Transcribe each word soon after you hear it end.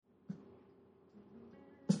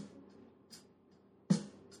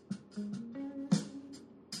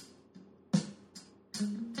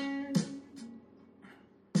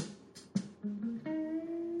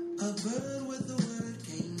bird with the word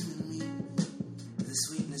came to me. The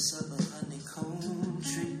sweetness of a honeycomb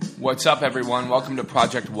tree. What's up, everyone? Welcome to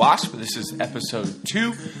Project Wasp. This is episode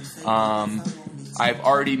 2. I've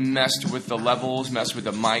already messed with the levels, messed with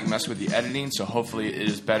the mic, messed with the editing, so hopefully it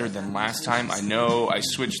is better than last time. I know I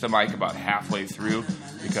switched the mic about halfway through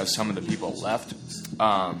because some of the people left.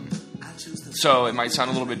 So it might sound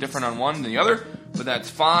a little bit different on one than the other, but that's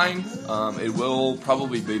fine. It will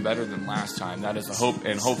probably be better than last time. That is the hope,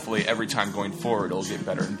 and hopefully every time going forward it'll get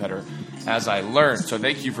better and better as I learn. So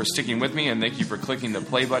thank you for sticking with me, and thank you for clicking the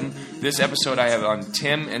play button. This episode I have on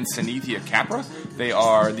Tim and Sanithia Capra. They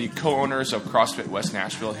are the co-owners of CrossFit West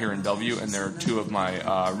Nashville here in Bellevue, and they're two of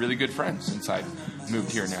my really good friends since I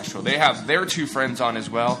moved here in Nashville. They have their two friends on as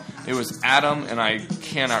well. It was Adam, and I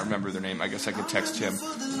cannot remember their name. I guess I could text him.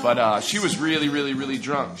 But she was really, really, really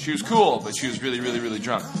drunk. She was cool, but she was really, really, really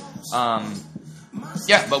drunk.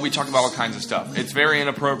 Yeah, but we talked about all kinds of stuff. It's very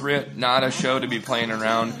inappropriate, not a show to be playing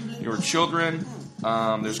around your children.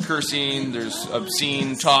 There's cursing, there's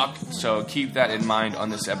obscene talk, so keep that in mind on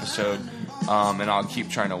this episode. And I'll keep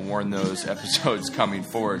trying to warn those episodes coming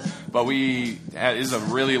forward. But it is a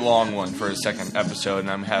really long one for a second episode, and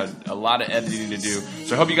I've had a lot of editing to do.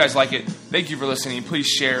 So I hope you guys like it. Thank you for listening. Please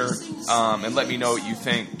share and let me know what you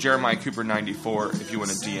think. Jeremiah Cooper 94 if you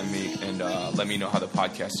want to DM me and let me know how the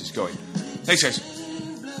podcast is going. Thanks, guys.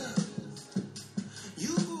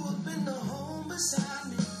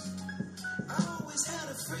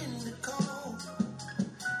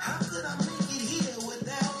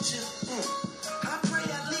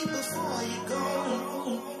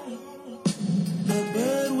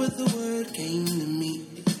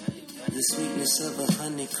 Of a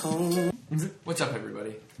honeycomb. What's up,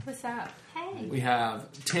 everybody? What's up? Hey. We have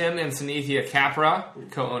Tim and Sanithia Capra,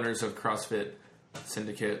 co-owners of CrossFit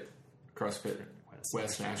Syndicate, CrossFit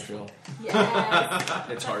West Nashville. Yes.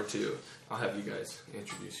 It's hard to. I'll have you guys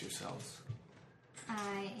introduce yourselves.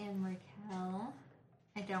 I am Raquel.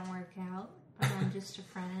 I don't work out, but I'm just a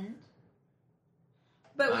friend.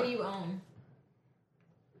 But what do you own?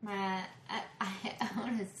 I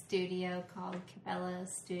own a studio called Cabela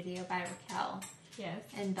Studio by Raquel. Yes.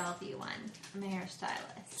 In Bellevue One. I'm a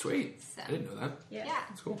hairstylist. Sweet. So, I didn't know that. Yeah.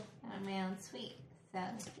 That's cool. I'm my own suite. So.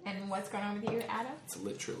 And what's going on with you, Adam? It's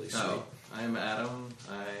literally sweet. Oh, I'm Adam.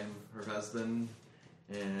 I'm her husband,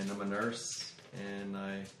 and I'm a nurse, and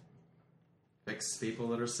I fix people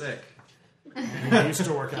that are sick. I used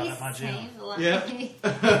to work out at my gym. Yeah.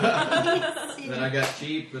 Then I got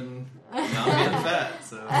cheap, and now I'm getting fat.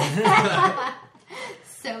 So.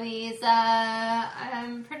 So he's,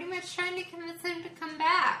 I'm pretty much trying to convince him to come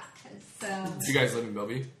back. So. Do you guys live in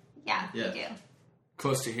Bellevue? Yeah, we do.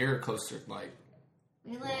 Close to here or close to, like?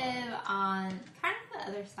 We live on kind of the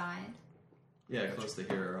other side. Yeah, close to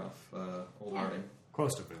here off Old Harding.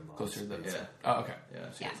 Close to Boombox. Closer to the... Yeah. Oh, okay.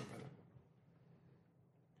 Yeah. So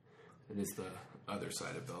it is the other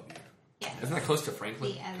side of Bellevue. Yeah. Isn't that close to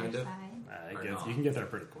Franklin? The other kind of? side. You can get there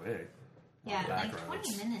pretty quick. Yeah, like roads.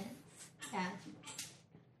 20 minutes. Yeah.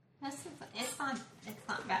 It's not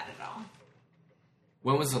bad at all.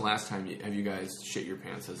 When was the last time have you guys shit your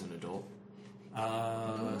pants as an adult?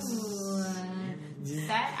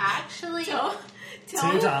 That actually...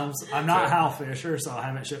 Two times. I'm not Hal Fisher, so I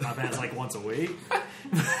haven't shit my pants like once a week.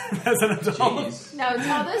 As an adult. Jeez. No,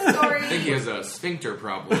 tell the story. I think he has a sphincter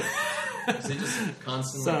problem. Is he just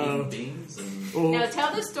constantly eating beans? No,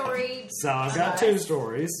 tell the story. So I've got two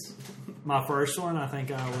stories. My first one, I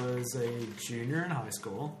think I was a junior in high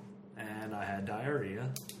school, and I had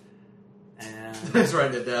diarrhea. And Let's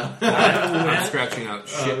write it down. I'm scratching out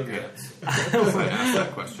shit pants. I asked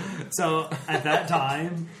that question. So at that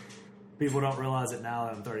time, people don't realize it now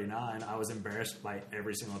that I'm 39. I was embarrassed by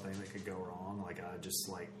every single thing that could go wrong. Like I just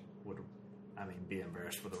would be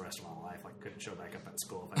embarrassed for the rest of my life. Like couldn't show back up at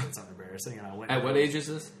school if I did something embarrassing. And I went. At what age is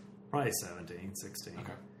this? Probably 17, 16.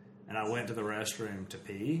 Okay. And I went to the restroom to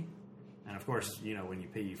pee. And of course, when you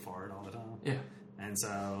pee, you fart all the time. Yeah. And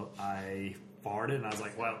so I farted, and I was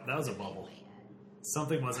like, "Well, that was a bubble.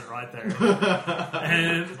 Something wasn't right there."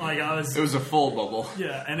 And it was a full bubble.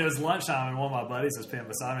 Yeah, and it was lunchtime, and one of my buddies was peeing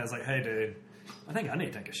beside me. I was like, "Hey, dude, I think I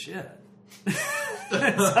need to take a shit."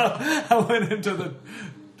 And so I went into the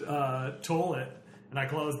toilet, and I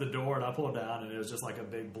closed the door, and I pulled down, and it was just like a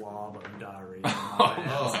big blob of diarrhea.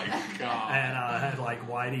 Oh my god! And I had like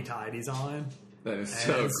whitey tighties on. That is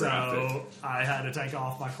so graphic. So I had to take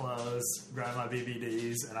off my clothes, grab my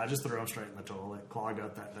BBDs, and I just threw them straight in the toilet, clogged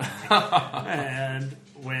up that thing, and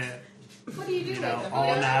went, What do you do?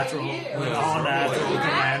 all natural,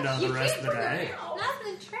 commando the rest of the day.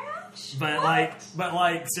 Nothing trash.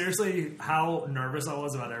 But seriously, how nervous I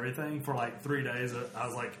was about everything for like 3 days. I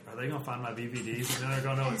was like, are they gonna find my DVDs and then they're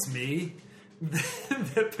gonna know it's me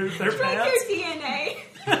that pooped their pants? Your DNA.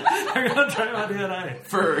 They're gonna try my DNA.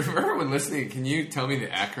 For everyone listening, can you tell me the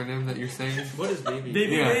acronym that you're saying? What is BB?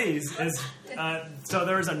 DVDs is so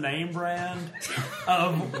there was a name brand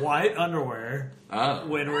of white underwear. Oh.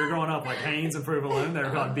 When we were growing up, like Hanes and Fruit Balloon, they were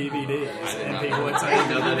called BVDs, and not people know would that. say I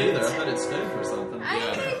didn't know that either. I thought it stood for something.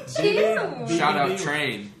 I did too. Shout out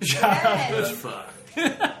Train. Yes. fuck.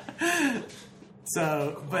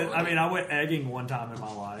 So, but I mean, I went egging one time in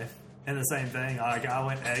my life, and the same thing. Like I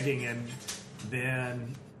went egging, and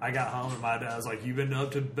then I got home, and my dad was like, "You been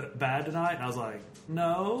up to bad tonight?" And I was like,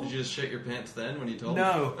 "No." Did you just shit your pants then when you told me?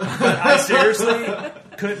 No, but I seriously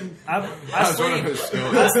couldn't. I was one of sleep, those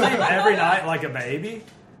stories. I sleep every night like a baby.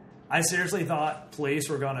 I seriously thought police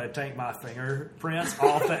were going to take my fingerprints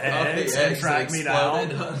off the eggs and track me down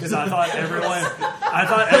because I thought everyone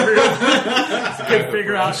could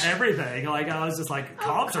figure out everything. Like I was just like,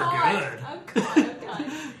 cops are good.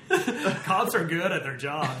 Cops are good at their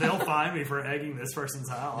job. They'll find me for egging this person's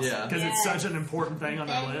house because it's such an important thing on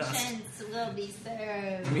their list. Vengeance will be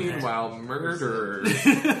served. Meanwhile, murderers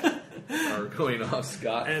are going off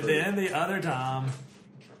scot free. And then the other time,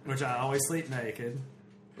 which I always sleep naked.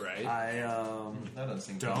 Right. I That doesn't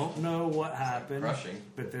seem don't know what happened, Crushing.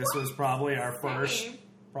 but this was probably our first, Same.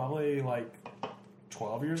 probably like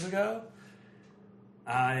 12 years ago.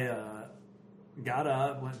 I got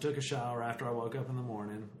up, took a shower after I woke up in the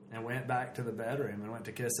morning, and went back to the bedroom and went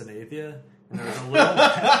to kiss Anethia. And there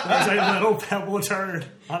was a little pebble turd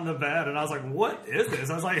on the bed, and I was like, "What is this?"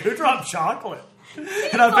 I was like, "Who dropped chocolate?"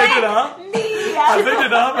 And I picked it up. I picked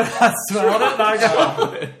it up and I smelled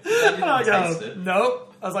it, and I go, "Nope."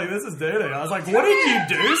 I was like, "This is doo-doo." I was like, "What did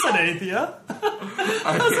you do, Sanathia?"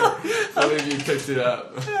 I believe you picked it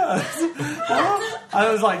up.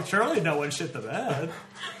 I was like, "Surely no one shit the bed."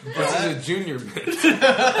 This is a junior bitch.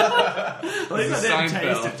 At least I didn't Seinfeld.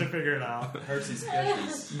 taste it to figure it out. Hershey's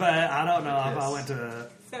Kisses. But I don't know if I went to.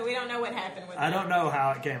 So we don't know what happened with I that. don't know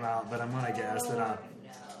how it came out, but I'm gonna guess that I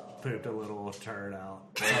pooped a little turd out.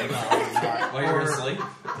 While you were asleep?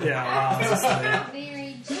 Yeah, while I was asleep.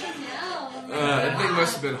 Mary Jane, no. That thing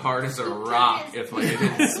must have been hard as a rock if like it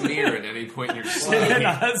didn't smear at any point in your It did sleep.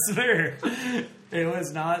 not smear. It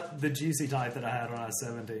was not the juicy type that I had when I was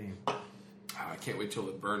 17. Oh, I can't wait till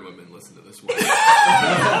the burn women listen to this one.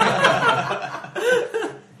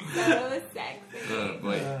 So sexy.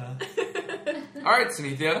 Wait. All right,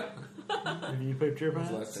 Sunithia. Have you pooped your When's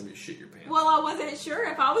the pants? last time you shit your pants? Well, I wasn't sure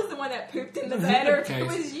if I was the one that pooped in the bed or if Okay. it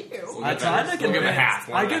was you. I tried to We'll give it convince. half,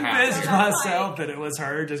 one I and a half. convinced myself that it was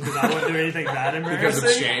her just because I wouldn't do anything that Because embarrassing.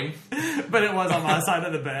 of shame. But it was on my side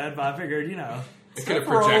of the bed. But I figured, It could have it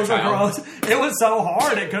rolls projectile. across. It was so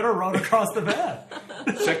hard it could have rolled across the bed.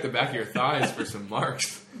 Check the back of your thighs for some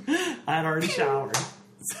marks. I had already showered,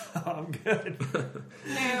 so I'm good.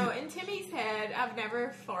 No, in Timmy's head, I've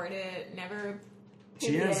never farted, never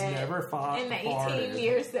She has pooped never in the 18 farted.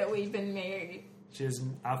 years that we've been married.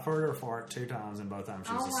 I've heard her fart 2 times, and both times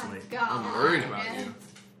she was Oh my asleep. god. I'm worried about you.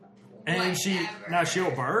 And Whatever.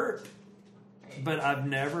 she'll burp, but I've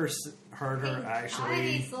never heard her I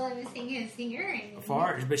actually still have a singing.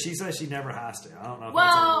 fart. But she says she never has to. I don't know if Well,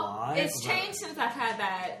 that's a lie. it's but- changed since I've had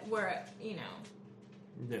that where,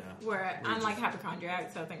 Yeah. where I'm like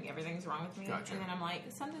hypochondriac, so I think everything's wrong with me. Gotcha. And then I'm like,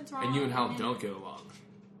 something's wrong. And you and Hal then- don't get along.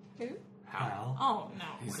 Who? Hal. How? Oh, no.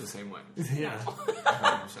 He's the same way. Yeah.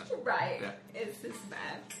 100%. Right. Yeah. It's just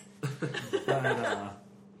bad.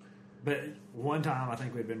 But one time, I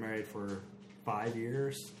think we'd been married for 5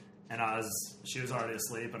 years, and she was already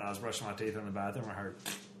asleep, and I was brushing my teeth in the bathroom, and I heard,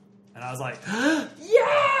 and I was like,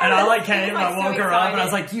 Yeah! and I like came and I woke her up, and I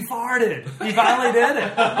was like, "You farted! You finally did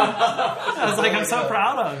it!" I was like, "I'm so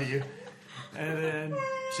proud of you." And then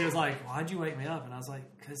she was like, "Why'd you wake me up?" And I was like,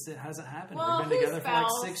 "Because it hasn't happened. Well, We've been whose together for like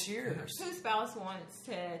spouse- 6 years." Whose spouse wants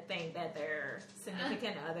to think that their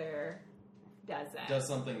significant other does that? Does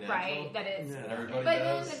something natural. Right? That it's. Yeah. Everybody But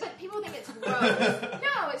does. but people think it's gross.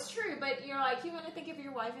 No, it's true. But you're like, you want to think of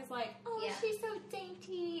your wife as like, oh, Yeah. she's so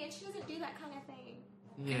dainty and she doesn't do that kind of thing.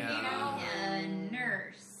 Yeah. You know?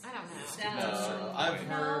 Nurse. I don't know. So, No, I've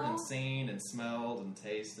heard No. and seen and smelled and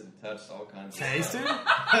tasted and touched all kinds of Tasted? stuff.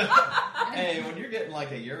 Hey, when you're getting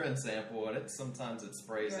like a urine sample and sometimes it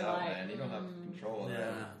sprays You're out, like, man, you don't have control of Yeah.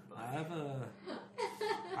 that.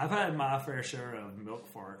 I've had my fair share of milk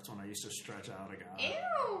farts when I used to stretch out a guy.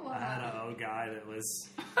 Ew. I had an old guy that was.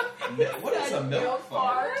 What is a milk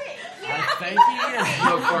fart? I think he is.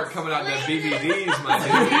 Milk fart coming out in the BVDs, my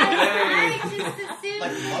dude. I Hey. just assumed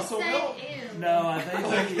Like you muscle said milk? ew. No, I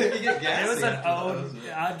think You get gassy it was an after old. those.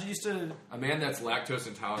 I used to. A man that's lactose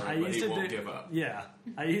intolerant, I but used he to won't do, give up. Yeah,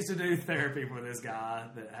 I used to do therapy with this guy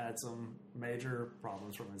that had some major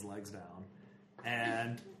problems from his legs down,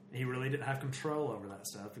 and he really didn't have control over that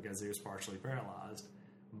stuff because he was partially paralyzed.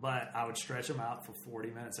 But I would stretch him out for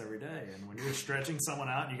 40 minutes every day, and when you're stretching someone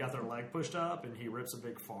out and you got their leg pushed up and he rips a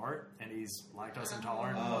big fart and he's lactose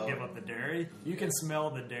intolerant and won't give up the dairy, you can smell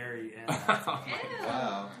the dairy in that.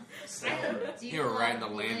 Wow. You were right in the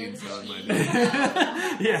landing zone, my dude.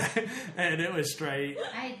 Yeah, and it was straight.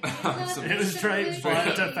 It was straight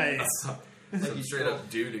butt to face. Like you Straight up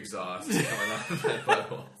dude exhaust coming out of that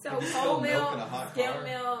butthole. So Spilled whole milk in a milk, hot skim car.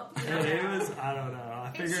 milk. And it was, I don't know.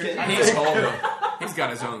 I figured. He's older. He's got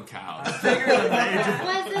his own cow. I figured a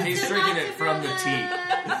major. He's drinking it from the teat.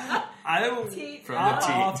 I From the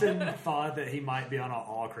often thought that he might be on an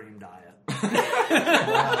all cream diet.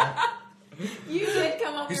 You did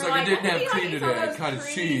come up. He's and like, I you're didn't have cream today. I kind of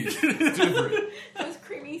cheese. It's different. Those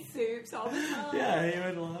creamy soups all the time. Yeah, he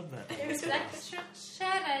would love that. There's extra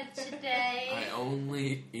cheddar today. I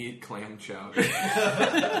only eat clam chowder.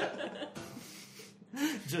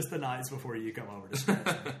 Just the nights before you come over to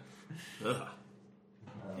stretch. Ugh.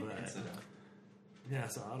 Yeah,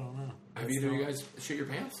 so I don't know. Have either of you guys shit your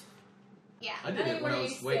pants? Yeah. I did it when I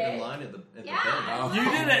was waiting in line at the Yeah. bank. You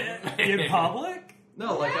did it in public?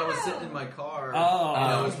 No, like I was sitting in my car. Oh, and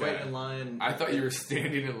I was okay. waiting in line. I thought you were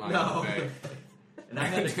standing in line. No. Today. And I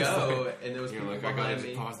had to go, and there was You're people like, I gotta behind me,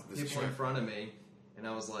 deposit this people in check. front of me, and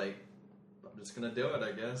I was like, I'm just gonna do it,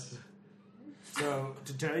 I guess. So,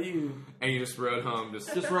 to tell you, And you just rode home.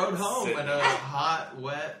 Just rode home Sitting in a hot,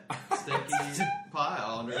 wet, stinky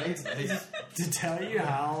pile underneath me. to tell you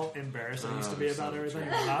how embarrassed I used to be Oh, about so everything,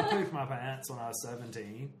 true. when I pooped my pants when I was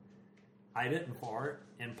 17, I didn't fart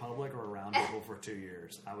in public or around people for 2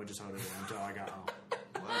 years. I would just hold it in until I got home.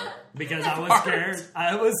 Wow. Because I was scared.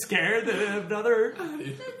 I was scared that another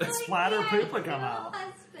splatter poop would come out.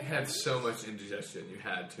 You had so much indigestion. You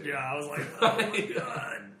had to. Yeah, I was like, oh my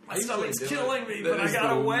god. My I usually stomach's do it. killing me, That but I is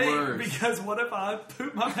gotta the wait worst. because what if I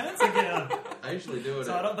poop my pants again? I usually do it.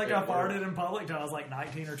 So I don't think I at work. farted in public till I was like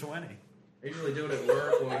 19 or 20. I usually do it at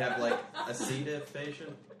work when we have like a C. diff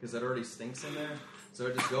patient because it already stinks in there. So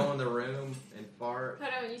I just go in the room and fart.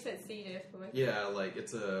 Hold on, you said C. diff. What? Yeah, like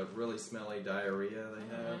it's a really smelly diarrhea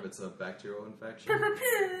they have. It's a bacterial infection.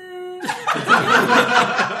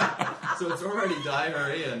 So it's already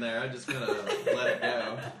diarrhea in there. I'm just gonna let it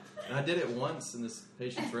go. And I did it once in this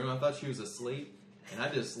patient's room. I thought she was asleep, and I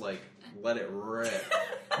just like let it rip.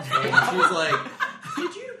 And she was like,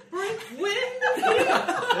 "Did you break wind?"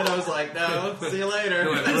 And I was like, "No, see you later."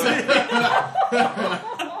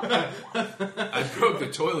 I broke the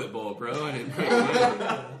toilet bowl, bro. I didn't break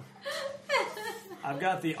it. I've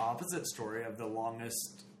got the opposite story of the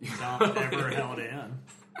longest dump ever held in.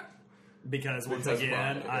 Because once Because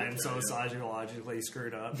again, why? I am so psychologically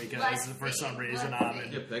screwed up because Let's for see. some reason Let's I'm see.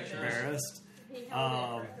 Get pictures. embarrassed. He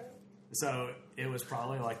held it for her. So it was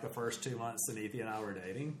probably like the first 2 months Sunithia and I were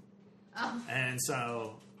dating. Oh. And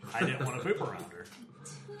so I didn't want to poop around her.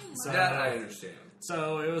 So, That I understand.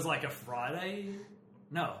 so it was like a Friday.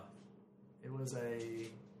 No, it was I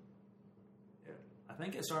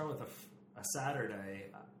think it started with a Saturday.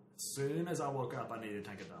 As soon as I woke up, I needed to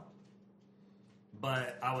take a dump.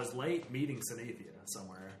 But I was late meeting Sunithia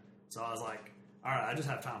somewhere. So I was like, all right, I just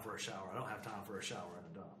have time for a shower. I don't have time for a shower and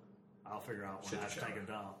a dump. I'll figure out when Should I have to shower. take a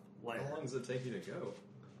dump later. How long does it take you to go?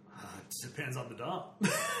 It depends on the dump.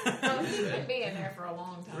 Oh, he's been being there for a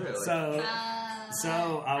long time. Really? So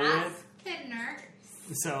I went. Ask the nurse.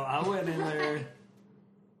 So I went in there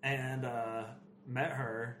and met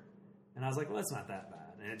her, and I was like, well, it's not that bad.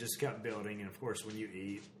 And it just kept building. And of course, when you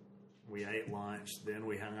eat, we ate lunch, then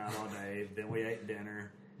we hung out all day, then we ate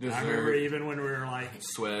dinner. Dessert. I remember even when we were like,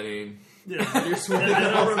 Sweating. yeah, You're sweating. and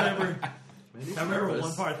I remember Maybe I remember nervous.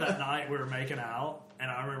 one part that night we were making out,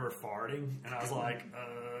 and I remember farting, and I was like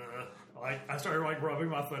I started like rubbing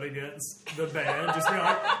my foot against the bed, just being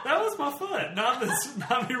like, that was my foot,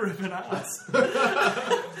 not me ripping ass.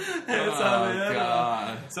 And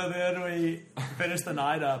God. so then we finished the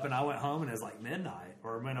night up, and I went home, and it was like midnight,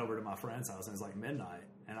 or went over to my friend's house, and it was like midnight,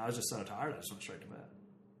 and I was just so tired, I just went straight to bed.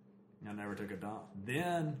 I never took a dump.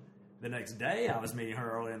 Then the next day, I was meeting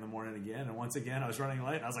her early in the morning again, and once again, I was running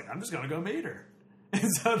late, and I was like, I'm just going to go meet her. And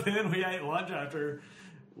so then we ate lunch after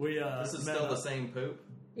we This is met still up. the same poop.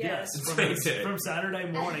 Yes, Same from Saturday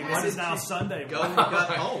morning. This is now Sunday Go morning. got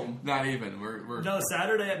home. Not even. We're No,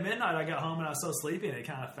 Saturday at midnight, I got home and I was so sleepy and it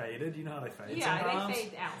kind of faded. You know how they fade Yeah, sometimes? they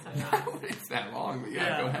fade out sometimes. it's that long, but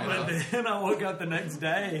yeah, go ahead. But then I woke up the next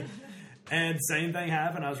day And same thing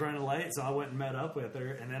happened. I was running late, so I went and met up with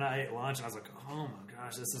her. And then I ate lunch, and I was like, oh my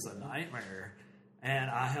gosh, this is a nightmare. And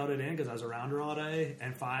I held it in because I was around her all day.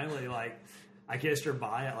 And finally, like, I kissed her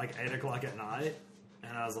bye at like 8 o'clock at night.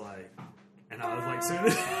 And I was like, soon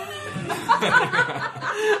as...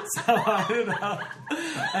 So I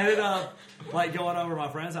ended up like going over to my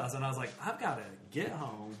friend's house, and I was like, I've got to get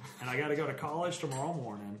home, and I got to go to college tomorrow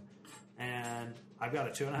morning, and I've got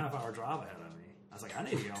a 2.5-hour drive ahead of me. I was like, I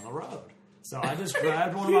need to get on the road. So I just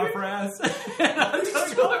grabbed one of my friends, and I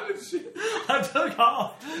took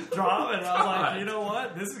off driving, and I was like, you know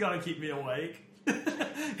what? This is going to keep me awake.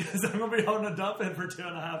 Because I'm going to be holding a dump in for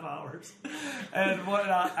 2.5 hours. And when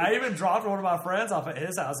I even dropped one of my friends off at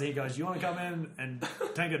his house. He goes, you want to come in and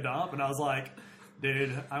take a dump? And I was like,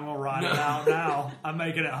 dude, I'm going to ride it out now. I'm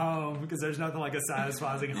making it home because there's nothing like a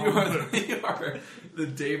satisfying home food. You are the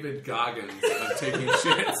David Goggins of taking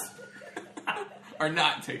shits. Or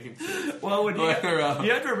not taking shit. Well, when you have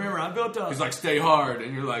to remember, I built up. He's like, stay hard.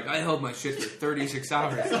 And you're like, I held my shit for 36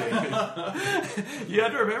 hours, David. You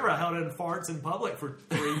have to remember, I held in farts in public for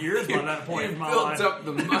 3 years by that point in my life. Built up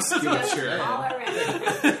the musculature. All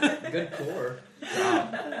around. Good core.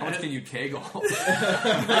 How much can you kegel? But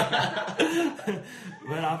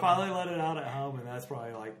I finally let it out at home, and that's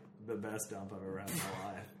probably like the best dump I've ever had in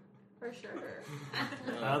my life. For sure.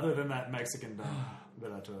 Other than that Mexican dump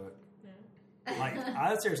that I took. Like,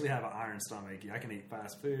 I seriously have an iron stomach. I can eat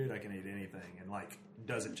fast food. I can eat anything. And, like,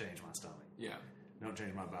 doesn't change my stomach. Yeah. Don't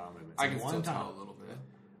change my bowel movements. I can still tell a little bit.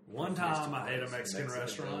 One time I ate a Mexican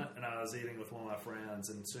restaurant, and I was eating with one of my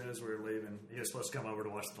friends, and as soon as we were leaving, he was supposed to come over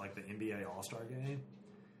to watch, like, the NBA All-Star game.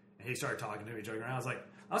 And he started talking to me, joking around. I was like,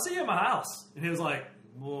 I'll see you at my house. And he was like,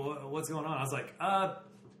 well, what's going on? I was like,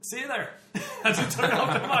 see you there. I just took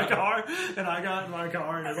off in my car, and I got in my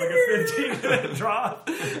car, and it was like a 15-minute drive.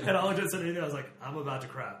 And I looked at Cindy, and I was like, I'm about to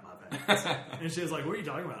crap my pants. And she was like, what are you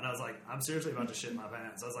talking about? And I was like, I'm seriously about to shit my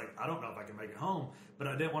pants. I was like, I don't know if I can make it home, but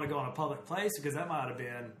I didn't want to go in a public place because that might have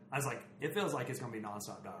been, I was like, it feels like it's going to be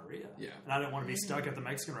nonstop diarrhea. Yeah. And I didn't want to be stuck at the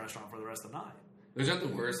Mexican restaurant for the rest of the night. There's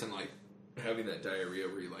nothing worse than, like, having that diarrhea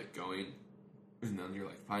where you're, like, going... And then you're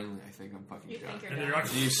like, finally, I think I'm fucking done. Think you're And then done.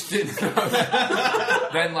 you're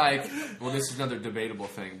like, Then, like, well, this is another debatable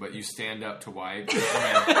thing, but you stand up to wipe. And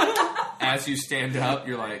as you stand up,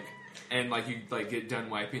 you're like, and like you like get done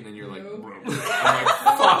wiping, then you're like, bro. I'm like,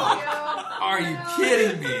 fuck. Are you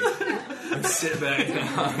kidding me? And sit back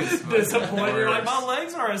down. disappointed. You're like, my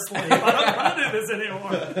legs are asleep. I don't want to do this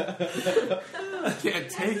anymore. I can't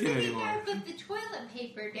take it You anymore. gotta put the toilet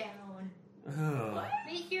paper down. Ugh.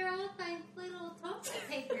 Make your own like little toilet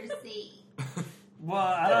paper seat. Well,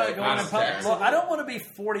 I don't go in a public. Downstairs. Well, I don't want to be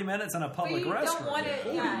 40 minutes in a But public you restroom. don't want to,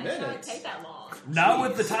 40 yeah, it shouldn't minutes. take that long. Not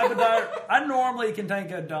with the type of diet. I normally can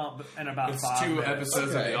take a dump in about It's 5 2 minutes.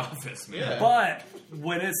 episodes Okay. of The Office, man. Yeah. But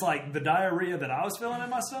when it's like the diarrhea that I was feeling in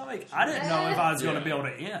my stomach, I didn't know if I was going to be able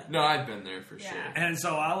to end. No, I've been there for Yeah. sure. And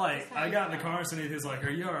so I got in the car and he was like,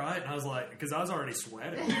 "Are you all right?" And I was like, because I was already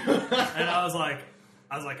sweating, and I was like,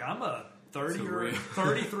 I'm a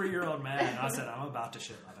 33-year-old man. And I said, I'm about to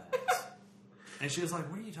shit my pants. And she was like,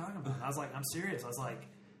 what are you talking about? And I was like, I'm serious. I was like,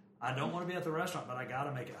 I don't want to be at the restaurant, but I got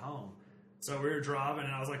to make it home. So we were driving,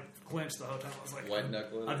 and I was like, clenched the whole time. I was like, White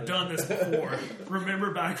knuckle. I've done this before.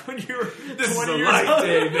 Remember back when you were 20 This is a years light old?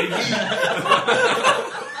 day, baby.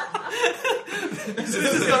 This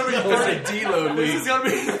is going to be 30 deload This week. is going to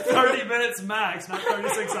be 30 minutes max, not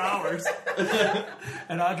 36 hours.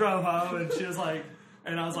 And I drove home, and she was like,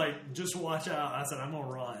 and I was like, just watch out. I said, I'm going to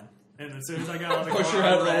run. And as soon as I got out of the Push car, her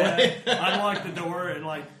out of the I ran. way. I unlocked the door and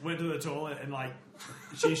like went to the toilet, and like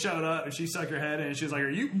she showed up and she stuck her head in, and she was like, "Are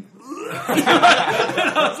you?" And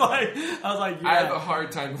I was like, yeah. I have a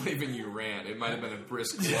hard time believing you ran. It might have been a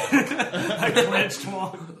brisk walk. I clenched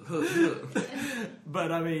walk.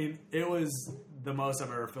 But I mean, it was the most I've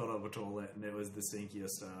ever filled up a toilet, and it was the stinkiest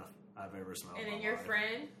stuff I've ever smelled. And in then my your life.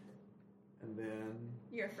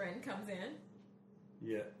 friend comes in.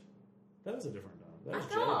 Yeah, that was a different time. That I was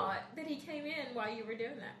thought that he came in while you were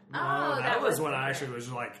doing that. No, Oh, that was when I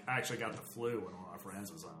different. actually got the flu when one of my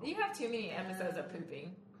friends was home. You have too many episodes of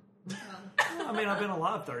pooping. Well, I mean, I've been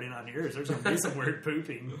alive 39 years. There's going to be some weird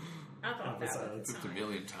pooping I thought that was episodes. Pooped a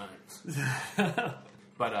million times.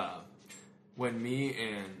 But when me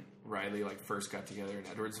and Riley like first got together in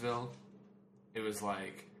Edwardsville, it was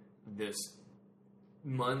like this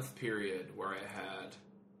month period where I had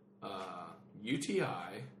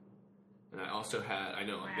UTI, and I also had a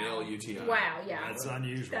male UTI. Wow, yeah. That's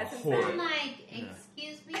unusual. That's Horrible. I'm like,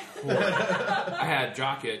 excuse me. I had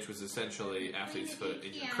jock itch, was essentially athlete's foot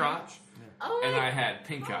in your crotch, Oh and my I had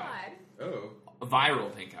pink eye. God. Oh. a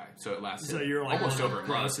viral pink eye, so it lasted So you're like almost one of over the a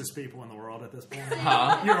month. grossest people in the world at this point.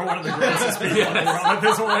 Huh? You're one of the grossest people in the world at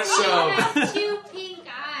this point. So- You have 2 pink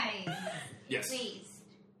eyes. Yes, At least.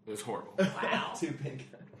 it was horrible. Wow. 2 pink.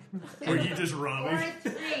 Were you just Or rubbing?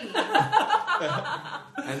 3.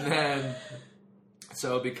 And then,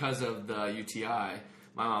 so because of the UTI,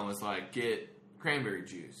 my mom was like, get cranberry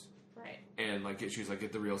juice. Right. And like she was like,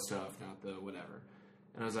 get the real stuff, not the whatever.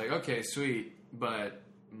 And I was like, okay, sweet. But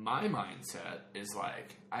my mindset is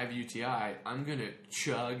like, I have UTI. I'm gonna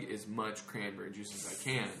chug as much cranberry juice as I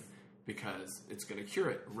can because it's gonna cure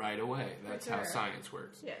it right away. That's how sure. science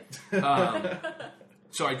works. Yes.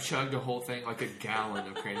 So I chugged a whole thing, like a gallon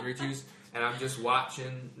of cranberry juice, and I'm just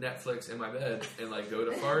watching Netflix in my bed and like go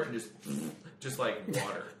to fart and just like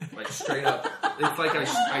water, like straight up. It's like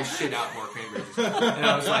I shit out more cranberry juice, and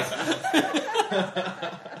I was like,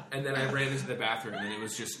 and then I ran into the bathroom and it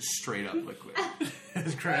was just straight up liquid.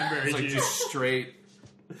 It's cranberry It's like juice. just straight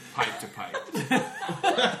pipe to pipe.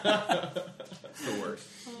 It's the worst.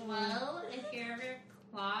 Well, if you're ever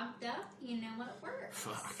clogged up, you know what works.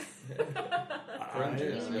 Fuck. You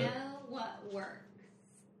know what works.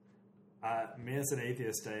 Me and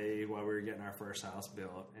Cynthia stayed while we were getting our first house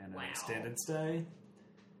built in an Wow. extended stay.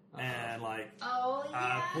 And like Oh, yeah.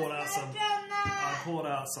 I pulled out some. I've done that. I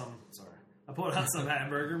pulled out some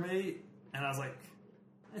hamburger meat, and I was like,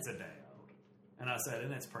 "It's a day old," and I said,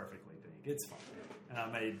 "And it's perfectly pink. It's fine." And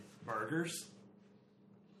I made burgers.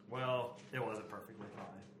 Well, it wasn't perfectly fine.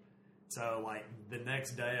 So, like the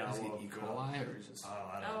next day, I Was it woke E. up. coli or is this?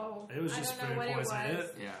 Oh, I don't Oh, know. It was I just don't know food what it poisoning. was.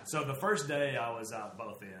 Yeah. So the first day, I was out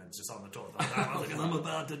both ends, just on the toilet. I was like, "I'm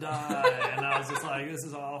about to die," and I was just like, "This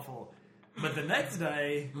is awful." But the next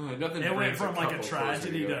day, Nothing it went brings from like a couple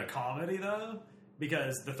tragedy closer to a comedy though,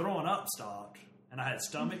 because the throwing up stopped, and I had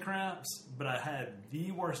stomach cramps, but I had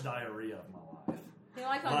the worst diarrhea of my life. You know,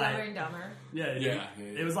 like on Like- Dumber and Dumber. Yeah, Yeah.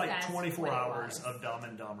 it was like That's 24 what it hours was. of Dumb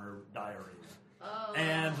and Dumber diarrhea. Oh.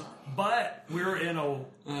 But we were in Oh,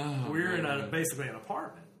 basically an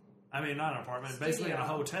apartment. I mean, not an apartment, basically in a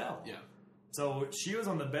Studio. hotel. Yeah. So she was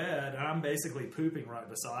on the bed, and I'm basically pooping right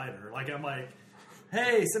beside her. Like I'm like,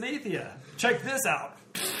 "Hey, Cynthia, check this out."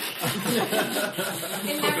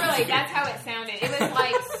 It never like that's how it sounded. It was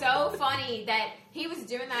like so funny that he was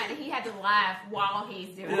doing that and he had to laugh while he's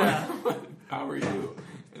doing Yeah. it. How are you?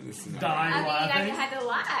 And this is not- Dying I mean, laughing. I had to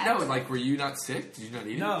laugh. No, like, were you not sick? Did you not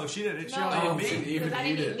eat it? No, she didn't. She No. only Oh, ate she meat. didn't even because I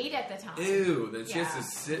eat didn't it. eat meat at the time. Ew, then she has Yeah. to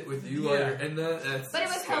sit with you Yeah. while you're in that. That's But it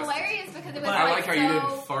was disgusting. hilarious because it was But I like like how so, you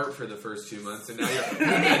didn't fart for the first 2 months, and now you're.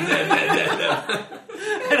 And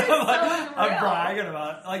I'm like, so I'm unreal. bragging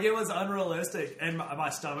about it. Like it was unrealistic, and my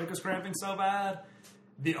stomach was cramping so bad.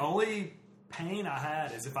 The only pain I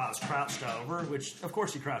had is if I was crouched over, which of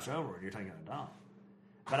course you crouch over when you're taking a dump.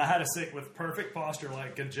 But I had to sit with perfect posture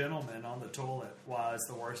like a gentleman on the toilet while it's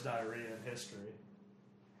the worst diarrhea in history.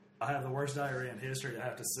 I have the worst diarrhea in history to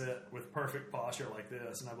have to sit with perfect posture like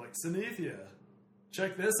this, and I'm like, "Cynthia,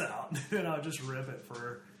 check this out." And I'll just rip it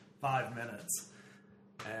for 5 minutes.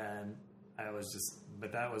 And I was just,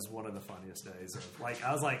 but that was one of the funniest days. Of, like,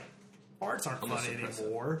 I was like, farts aren't Almost funny impressive.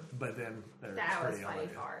 anymore, but then they're that was pretty funny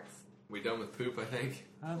hilarious. parts. We done with poop, I think.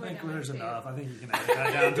 I We're think done there's with two. enough. I think you can edit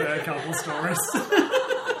that down to a couple stories.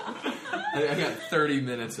 I got 30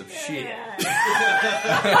 minutes of shit.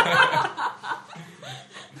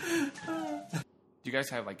 Do you guys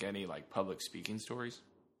have like any like public speaking stories?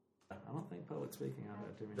 I don't think public speaking I've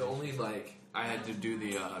had too many. The only like I had to do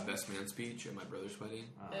the best man speech at my brother's wedding.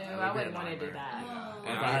 Ew, that I would be wouldn't a want to do nightmare. that. Oh,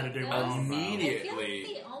 And If I had to do my own I feel immediately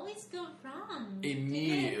like they always go wrong.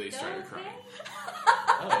 Immediately Did it started go crying.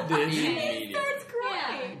 Oh, did you? Immediately. Starts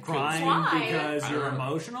crying. Crying Why? because I you're don't know.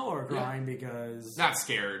 emotional, or crying because Not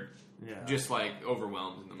scared, yeah. just like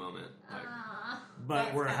overwhelmed in the moment. Like, Aw. but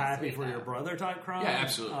That's we're kinda happy sweet, for your though. brother type crying. yeah,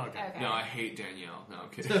 absolutely. Oh, okay. Okay. No, I hate Danielle. No, I'm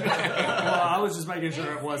kidding. Well, I was just making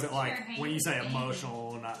sure it wasn't Sure, like when you say hate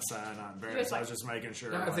emotional, not sad, not embarrassed. Just I like- was just making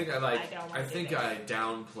sure. No, I like, think I I don't want I to think do I that.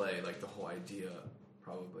 downplay like the whole idea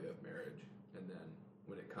probably of marriage, and then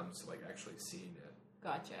when it comes to like actually seeing it,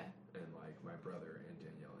 Gotcha. and like my brother and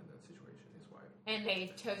Danielle in that situation, his wife. And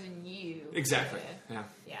they've chosen you. Exactly. to- Yeah.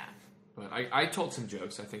 Yeah. But I told some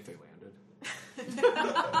jokes. I think they landed.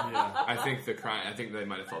 yeah, I think the crying. I think they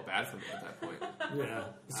might have felt bad for me at that point. yeah.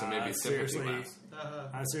 So maybe sympathy laughs.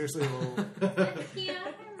 I seriously will. Yeah.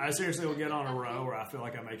 I seriously will get on a row where I feel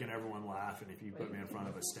like I'm making everyone laugh, and if you put me in front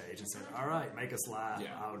of a stage and said, "All right, make us laugh,"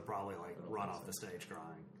 Yeah. I would probably like run off the stage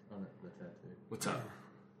crying. On the tattoo. What's up?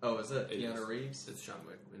 Oh, is it It Keanu is. Reeves? It's John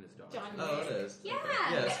Wick and his dog. John Oh, Wick. it is. Yeah.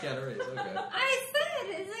 Okay. Yeah, it's Keanu Reeves. Okay. I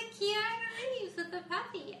said, it's like Keanu Reeves with the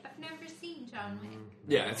puppy. I've never seen John Wick.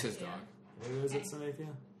 Yeah, it's his Yeah. dog. Who is it, Cynthia?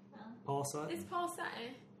 Well, Paul Sutton. It's Paul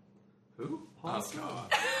Sutton. Who? Paul Oh, Sutton. God.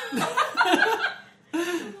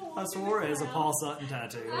 I swore it was a Paul Sutton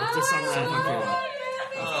tattoo. With just some random guy.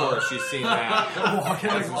 Of course, she's seen that. Walking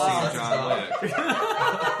the Hasn't closet. seen John Wick.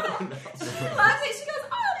 Honestly, she goes,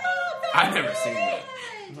 "Oh no, I've never seen that.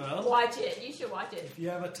 Well, watch it. You should watch it." if you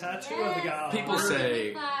have a tattoo of the guy, People on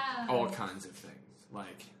say Wow. all kinds of things.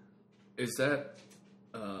 Like, is that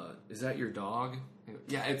your dog?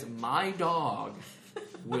 Yeah, it's my dog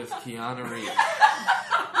with Keanu Reeves.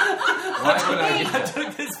 Why would I I get that?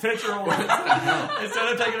 took this picture instead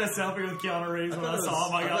of taking a selfie with Keanu Reeves when I saw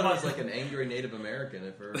him. I I got thought it my was like an angry Native American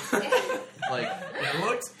at first. Like, It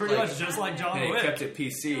looks pretty much just like John Hey, Wick. kept it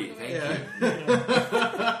PC. Thank yeah.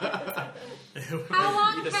 you. How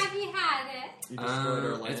long You just- have you had it? You destroyed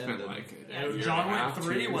our land. It's been and- like a Yeah. year John and a half, Wick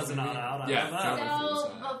 2 3 years wasn't maybe. out. I Yeah, know that. John Wick 3 was So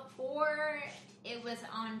out. before it was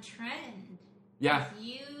on trend, Yeah,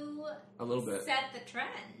 you a little bit. set the trend.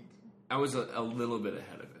 I was a little bit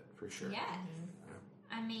ahead of it, for sure. Yes.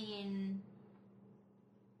 I mean,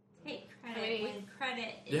 take credit I mean, when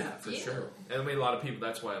credit is Yeah, for due. sure. And I mean, a lot of people,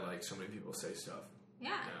 that's why, like, so many people say stuff Yeah.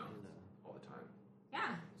 now, all the time.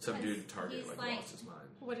 Yeah. Some Because dude at Target, he's like, lost his mind.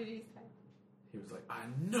 What did he say? He was like, I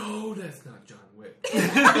know that's not John Wick. Yeah.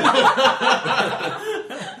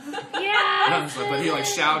 And I was like, but he, like,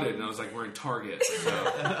 shouted, and I was like, we're in Target, so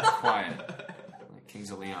quiet. Like,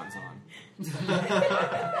 Kings of Leon's on.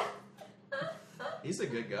 He's a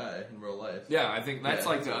good guy in real life. Yeah, I think that's, Yeah,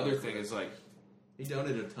 like, the that's other awesome. thing is, like, He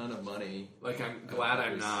donated a ton of money. I'm glad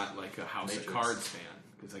I'm not, like, a House Matrix. of Cards fan,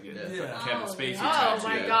 because I get Yeah. Kevin Oh, Spacey yeah. Oh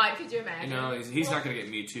tattoo. my God! Could you imagine? You know, he's not going to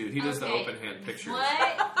get me too. He does the Okay. open hand pictures.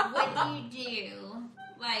 What would you do?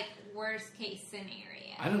 Like worst case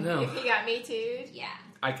scenario. I don't know. If he got me too. Yeah.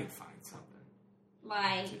 I could find something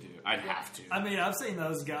Like to do. I'd have to. I mean, I've seen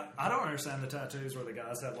those guys. I don't understand the tattoos where the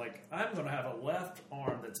guys have like, I'm going to have a left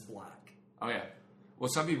arm that's black. Oh yeah.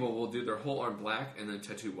 Well, some people will do their whole arm black and then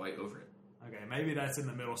tattoo white over it. Okay, maybe that's in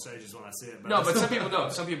the middle stages when I see it. No, but some people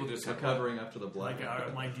don't. Some people just We're have covering up to the black. Like,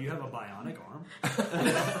 I'm like, do you have a bionic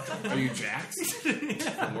arm? Are you Jax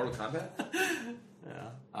from Mortal Kombat?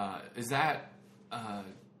 Yeah. Is that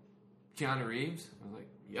Keanu Reeves? I was like,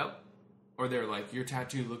 yep. Or they're like, your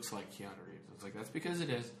tattoo looks like Keanu Reeves. I was like, that's because it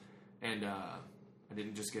is. And I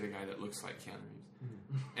didn't just get a guy that looks like Keanu Reeves.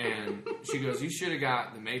 And she goes, you should have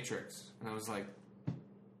got The Matrix. And I was like,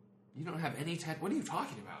 you don't have any tattoo. What are you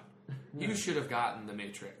talking about? You should have gotten The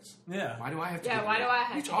Matrix. Yeah. Why do I have to? Yeah. get Why the- do I have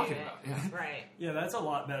What are you to talking do about? it? Yeah. Right. Yeah, that's a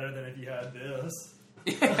lot better than if you had this.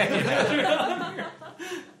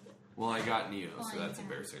 Well, I got Neo, so that's yeah.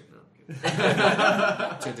 embarrassing. No,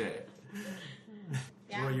 I'm kidding. Today.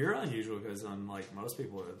 yeah. Well, you're unusual because like most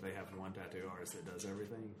people, they have one tattoo artist that does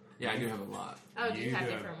everything. Yeah, I do have a lot. Oh, do you You have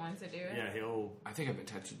do different ones to do it? Yeah, he'll I think I've been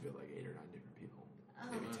tattooed by like 8 or 9 different people,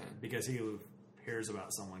 maybe 10. because he hears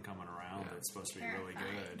about someone coming around Yeah. that's supposed to be really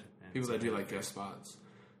Terrifying. good. And People so that do they- like guest spots.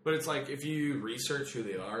 But it's like if you research who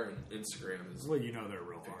they are, and Instagram is Well, you know they're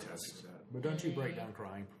real fantastic artists. for that. But don't you break down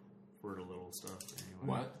crying for the little stuff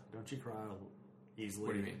anyway? What? Don't you cry easily?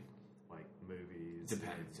 What do you mean? Like movies.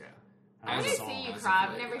 Depends, yeah. I want to As a see song, you as a cry. I've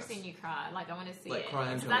play, never yes. seen you cry. Like I want to see Like it.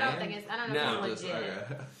 crying 'Cause I don't command? think it's. I don't know No. if it's Just,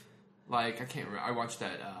 legit. okay. Like I can't remember. I watched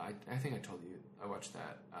that. I think I told you. I watched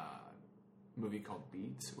that movie called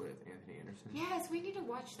Beats with Anthony Anderson. Yes, we need to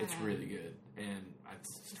watch that. It's really good, and I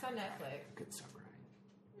It's on Netflix. couldn't stop crying.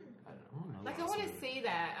 I don't know Oh, Like I want to see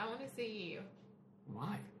that. I want to see you.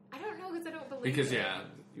 why. I don't know because I don't believe. Because it. yeah,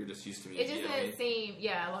 you're just used to me. It just doesn't seem.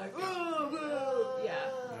 Yeah, like.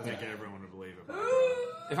 Yeah. I think everyone would believe it.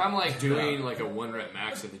 If I'm like doing like a 1 rep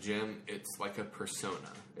max at the gym, it's like a persona.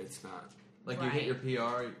 It's not. Like you hit your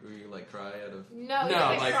PR, where you like cry out of. No, No,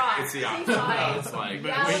 it's like cry. it's the He's opposite. like, It's like But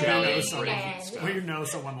Yeah, we we know need someone. it. We know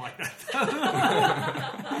someone like that.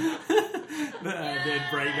 That did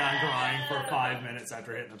break down crying for 5 minutes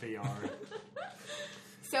after hitting a PR.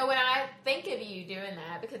 So when I think of you doing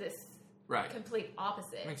that, because it's right. complete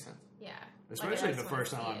opposite. Makes sense. Yeah. Especially Like, I the just wanna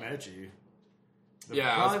first time see I it. met you.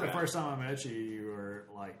 Yeah, I Probably was the bad. first time I met you, you were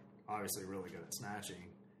like obviously really good at snatching,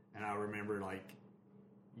 and I remember like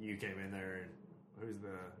you came in there and who's the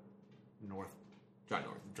John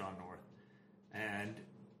North. John North, and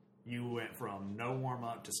you went from no warm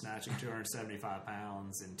up to snatching 275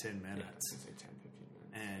 pounds in 10 Yeah, minutes, I'd say 10, 15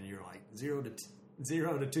 minutes. and you're like 0 to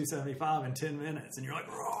 275 in 10 minutes, and you're like,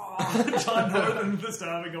 "Raw." John North and this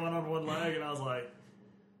time and going on one leg, and I was like,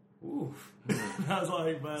 oof. I was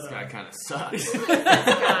like, but This guy kind of sucks.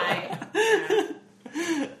 Guy.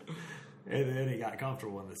 and then he got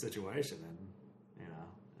comfortable in the situation, and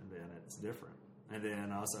and then it's different. And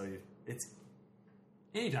then also, it's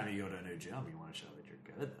anytime you go to a new gym, you want to show that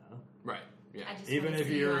you're good, though. Right. Yeah. I just Even wanted if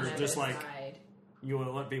to be you're on the just other like- side. You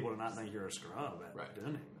want people to not think you're a scrub at Right. doing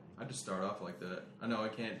anything. I just start off like that. I know I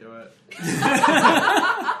can't do it.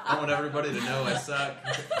 I want everybody to know I suck.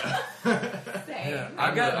 Same. Yeah.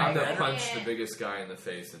 I'm got- the I punch the biggest guy in the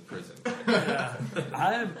face in prison. Yeah.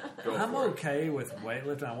 I'm Go I'm for it. okay with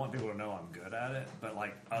weightlifting. I want people to know I'm good at it. But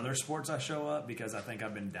like other sports, I show up because I think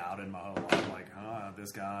I've been doubted my whole life. Like,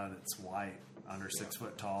 this guy that's white, under 6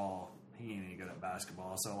 foot tall, he ain't any good at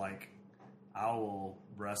basketball. So like, I will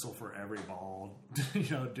wrestle for every ball,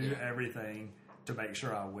 do everything to make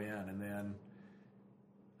sure I win, and then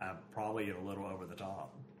I probably get a little over the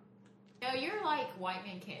top. No, you're like white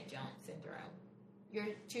man can't jump syndrome. You're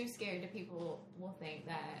too scared that people will think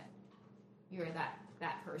that you're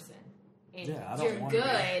that person. And Yeah, I don't you're wanna be.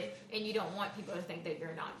 good, and you don't want people to think that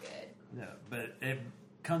you're not good. Yeah, but it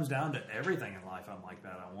comes down to everything in life. I'm like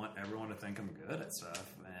that. I want everyone to think I'm good at stuff,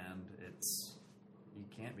 and you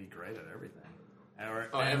can't be great at everything.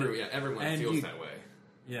 Everyone and feels you- that way.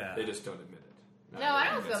 Yeah, They just don't admit it. No, I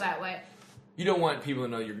don't feel that way. You don't want people to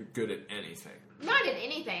know you're good at anything. Not at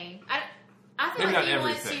anything. I feel Maybe like not he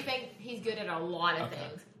wants everything. to think he's good at a lot of Okay.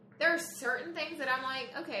 things. There are certain things that I'm like,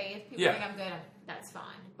 okay, if people Yeah. think I'm good, that's fine.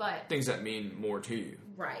 But Things that mean more to you.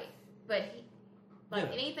 right, but Yeah.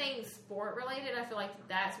 anything sport related, I feel like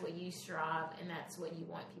that's what you strive, and that's what you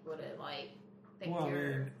want people to like think well, I you're.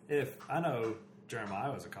 mean, if I know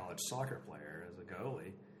Jeremiah was a college soccer player as a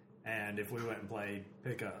goalie, and if we went and played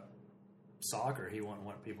pickup soccer, he wouldn't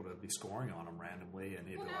want people to be scoring on him randomly, and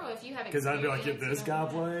he'd Well, be no, like, if you have because I'd be like, if experience, this you guy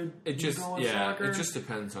don't want- played, It just soccer, it just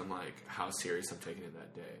depends on like how serious I'm taking it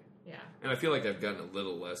that day. Yeah. And I feel like I've gotten a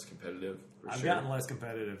little less competitive. For I've sure. gotten less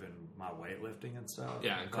competitive in my weightlifting and stuff.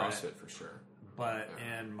 Yeah, and but- CrossFit for sure. But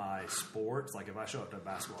in my sports, like if I show up to a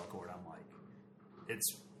basketball court, I'm like,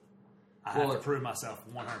 I have Well, to prove myself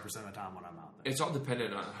 100% of the time when I'm out there. It's all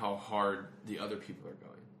dependent on how hard the other people are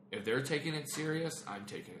going. If they're taking it serious, I'm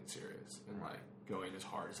taking it serious and like going as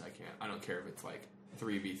hard as I can. I don't care if it's like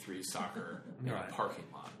 3v3 soccer in Right. a parking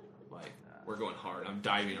lot. Like we're going hard. I'm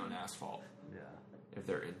diving on asphalt Yeah. if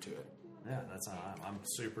they're into it. Yeah, that's how I'm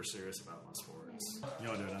super serious about my sports. You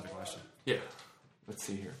want to do another question? Yeah. Let's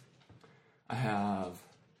see here. I have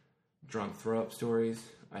drunk throw up stories.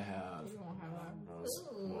 I have You won't have that. Those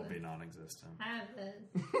Ooh. will be non-existent. Have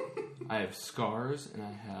this. I have scars and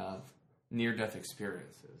I have near death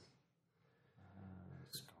experiences.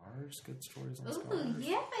 Scars? Good stories on Ooh, scars?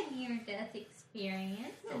 you have a near-death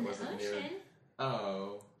experience in the wasn't near. ocean.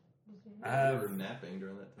 Oh. I You were have napping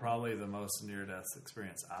during that time. probably the most near-death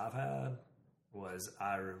experience I've had was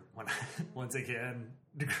once again,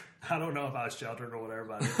 I don't know if I was sheltered or whatever,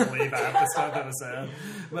 but I didn't believe half the stuff that was said.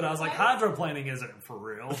 But I was like, hydroplaning isn't for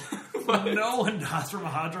real. No one dies from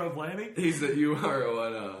hydroplaning. You are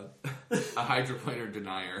a hydroplaner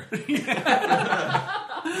denier.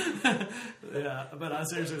 Yeah, but I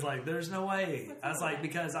seriously was like, there's no way. I was like,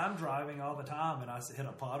 because I'm driving all the time and I hit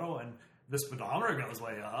a puddle and the speedometer goes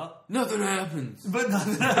way up. Nothing happens. But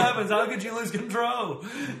nothing happens. How could you lose control?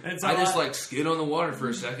 And so I just like skid on the water for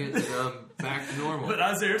a second and I'm back to normal. But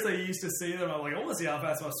I seriously used to see them. I'm like, I want to see how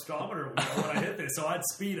fast my speedometer will go when I hit this. So I'd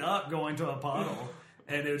speed up going to a puddle,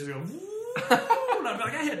 and it would just go. And I'd be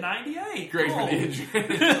like, I hit 98. Great for Cool. the injury.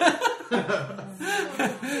 And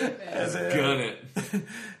then- Gun it.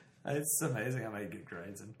 It's amazing how many good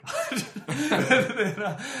grades in college.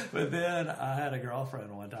 But then I had a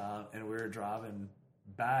girlfriend one time, and we were driving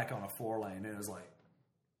back on a 4-lane, and it was like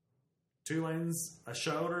 2 lanes, a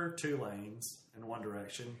shoulder, 2 lanes in one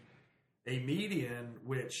direction, a median,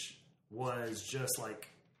 which was just like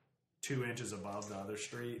 2 inches above the other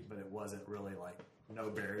street, but it wasn't really like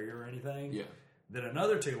no barrier or anything. Yeah. Then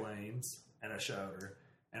another 2 lanes and a shoulder,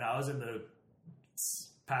 and I was in the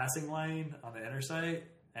passing lane on the interstate,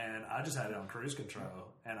 and I just had it on cruise control,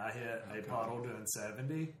 and I hit a puddle doing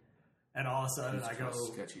 70, and all of a sudden I go,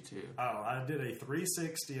 sketchy too. I did a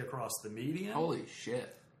 360 across the median, Holy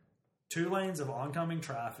shit. 2 lanes of oncoming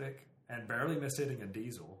traffic, and barely missed hitting a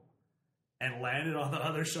diesel, and landed on the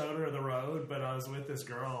other shoulder of the road, but I was with this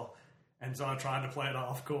girl, and so I tried to play it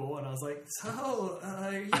off cool, and I was like, so,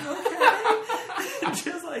 are you okay? And she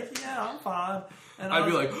was like, yeah, I'm fine. And I'd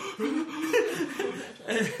be was- like,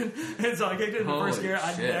 and so I kicked it in the first Holy gear.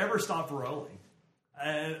 I shit. never stopped rolling.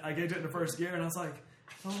 And I kicked it in the first gear, and I was like,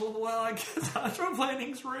 oh, well, I guess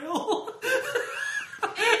hydroplaning's real.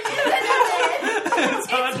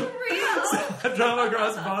 I drove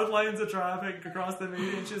across both lanes of traffic, across the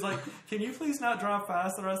median. She's like, can you please not drive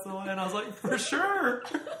fast the rest of the way? And I was like, for sure.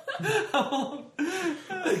 I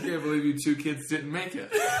can't believe you 2 kids didn't make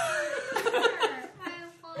it.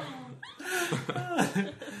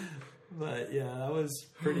 But yeah, I was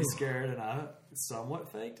pretty scared, and I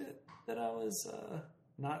somewhat faked it that I was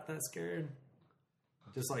not that scared.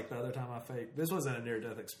 Just like the other time I faked. This wasn't a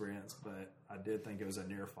near-death experience, but I did think it was a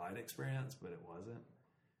near-fight experience, but it wasn't.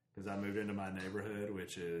 Because I moved into my neighborhood,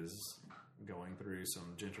 which is going through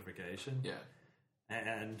some gentrification. Yeah.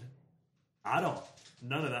 And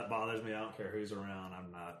none of that bothers me. I don't care who's around.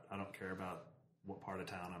 I don't care about what part of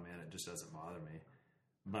town I'm in. It just doesn't bother me.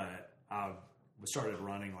 But I started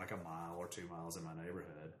running like a mile or 2 miles in my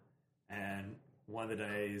neighborhood. And one of the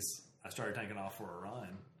days I started taking off for a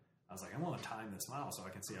run. I was like, I'm going to time this mile so I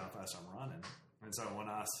can see how fast I'm running. And so when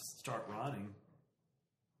I start running,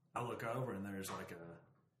 I look over and there's like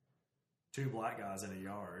two black guys in a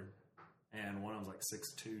yard. And one of them's like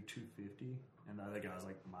 6'2", 250. And the other guy's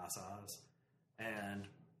like my size. And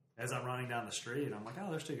as I'm running down the street, I'm like, oh,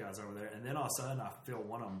 there's two guys over there. And then all of a sudden, I feel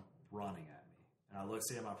one of them running at me. And I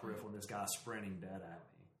see in my peripheral, and this guy's sprinting dead at me.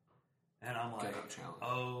 And I'm like,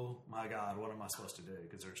 oh my God, what am I supposed to do?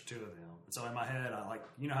 Because there's two of them. And so in my head, I like,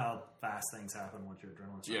 you know how fast things happen once your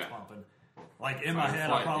adrenaline starts pumping? Like in my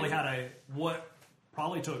head, I probably had what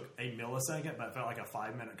probably took a millisecond, but it felt like a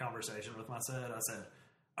 5-minute conversation with myself. I said,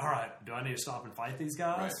 all right, do I need to stop and fight these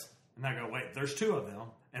guys? Right. And I go, wait, there's two of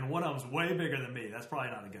them, and one of them's way bigger than me. That's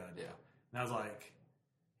probably not a good idea. And I was like,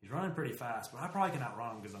 he's running pretty fast, but I probably can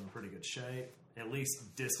outrun him because I'm in pretty good shape, at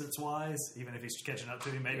least distance-wise. Even if he's catching up to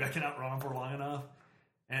me, maybe I can outrun him for long enough.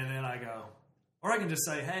 And then I go, or I can just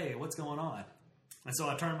say, hey, what's going on? And so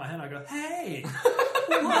I turn my head and I go, hey,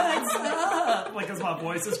 what's up? Like, because my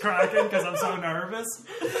voice is cracking because I'm so nervous.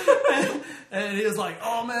 And he was like,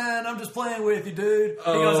 oh, man, I'm just playing with you, dude. He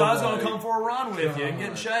goes, I was going to come for a run with you and get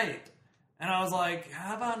in shape. And I was like,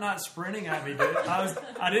 how about not sprinting at me, dude? I was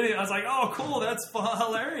like, oh, cool, that's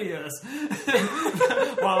hilarious.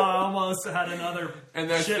 While I almost had another and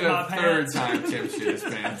that's shit the in my third pants. time Tim shit his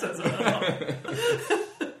pants.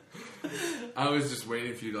 I was just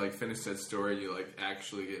waiting for you to like finish that story. You like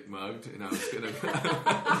actually get mugged, and I was gonna,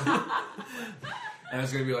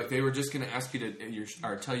 be like, they were just gonna ask you to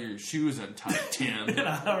tell you your shoes untied, Tim. And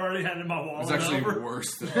I already had in my wallet. It was actually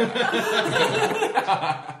worse than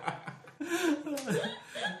that.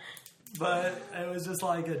 But it was just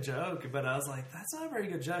like a joke. But I was like, that's not a very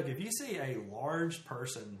good joke. If you see a large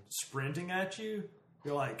person sprinting at you,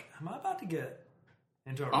 you're like, am I about to get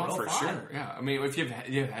into a real for fight? Sure, yeah. I mean, if you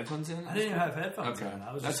have headphones in, I didn't even have headphones in.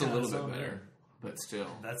 I was that's just a little bit better, but still,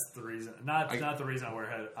 that's the reason. Not the reason I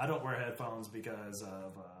wear I don't wear headphones because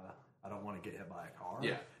of I don't want to get hit by a car.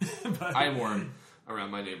 Yeah, but I wore them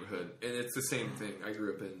around my neighborhood, and it's the same thing. I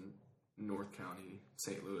grew up in North County,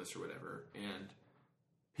 St. Louis, or whatever, and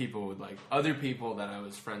people would other people that I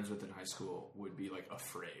was friends with in high school would be like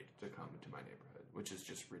afraid to come into my neighborhood, which is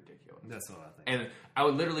just ridiculous. That's what I think. And I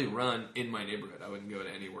would literally run in my neighborhood. I wouldn't go to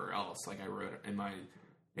anywhere else. Like I rode in my,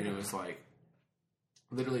 and it was like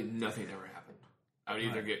literally nothing ever happened. I would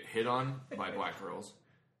either get hit on by black girls,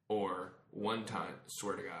 or one time,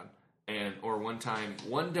 swear to God, or one time,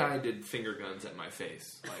 one guy did finger guns at my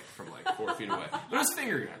face, like from 4 feet away. But it was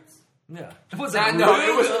finger guns. Yeah. It wasn't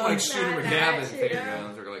like shooter McGavin finger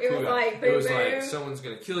guns or it was like someone's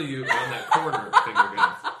gonna kill you on that corner finger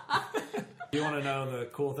guns. You want to know the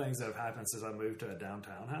cool things that have happened since I moved to a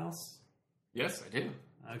downtown house? Yes, I do.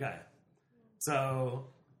 Okay. So,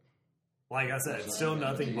 like I said, still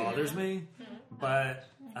nothing bothers me, but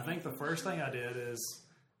I think the first thing I did is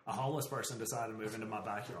a homeless person decided to move into my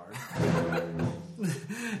backyard.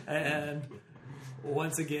 And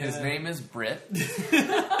once again... His name is Britt.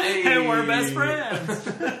 And we're best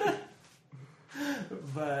friends.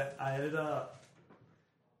 But I ended up...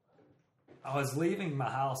 I was leaving my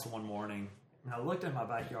house one morning, and I looked at my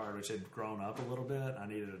backyard, which had grown up a little bit. I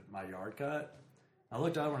needed my yard cut. I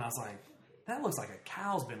looked over, and I was like, that looks like a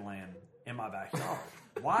cow's been laying in my backyard.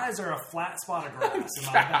 Why is there a flat spot of grass in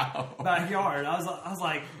my backyard? I was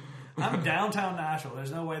like, I'm downtown Nashville.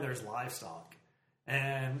 There's no way there's livestock.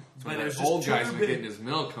 But there's just old guy's been getting his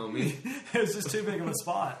milk, homie. It was just too big of a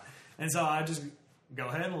spot. And so I just go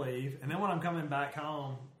ahead and leave. And then when I'm coming back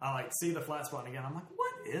home, I see the flat spot again. I'm like,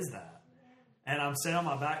 what is that? And I'm sitting on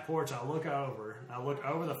my back porch. I look over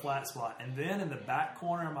the flat spot. And then in the back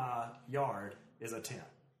corner of my yard is a tent.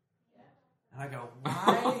 And I go,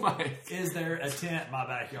 why is there a tent in my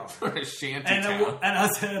backyard? A shanty town. And I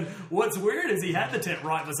said, what's weird is he had the tent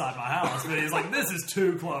right beside my house, but he's like, this is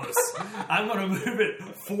too close. I'm going to move it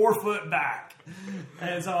 4 foot back.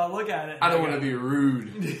 And so I look at it. I don't want to be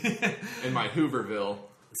rude in my Hooverville.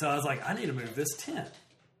 So I was like, I need to move this tent.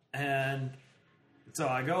 And so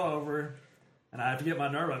I go over, and I have to get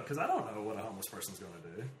my nerve up because I don't know what a homeless person's going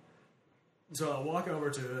to do. So I walk over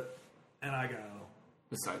to it, and I go,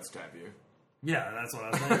 Besides stab you. Yeah, that's what I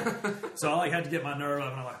was thinking. So I like had to get my nerve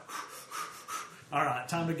up, and I'm like, all right,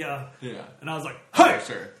 time to go. Yeah. And I was like, hey,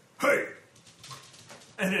 Sure. hey.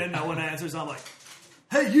 And then no one answers. I'm like,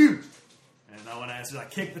 hey, you. And no one answers. I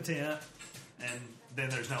kick the tent, and then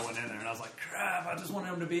there's no one in there. And I was like, crap, I just want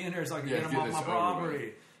him to be in here so I can get him off my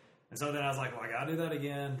property. And so then I was like, well, I got to do that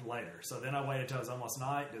again later. So then I waited till it was almost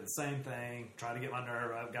night, did the same thing, tried to get my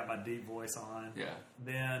nerve up, got my deep voice on. Yeah.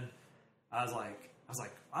 Then I was like,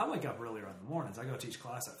 I wake up really early in the mornings. I go teach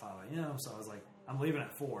class at 5 a.m., so I was like, I'm leaving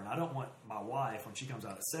at 4, and I don't want my wife, when she comes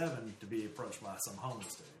out at 7, to be approached by some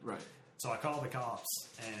homeless dude. Right. So I called the cops,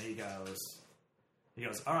 and he goes,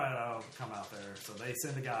 all right, I'll come out there. So they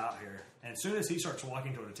send the guy out here, and as soon as he starts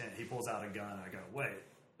walking toward the tent, he pulls out a gun, and I go, wait,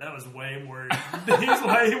 that was way more, he's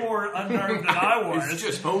way more unnerved than I was. He's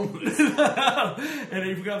just homeless. And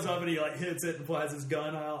he comes up, and he like hits it and flies his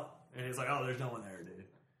gun out, and he's like, oh, there's no one there, dude.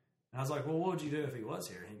 And I was like, well, what would you do if he was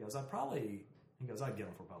here? And he goes, I'd get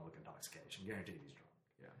him for public intoxication. Guaranteed he's drunk.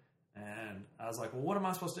 Yeah. And I was like, well, what am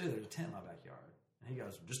I supposed to do? There's a tent in my backyard. And he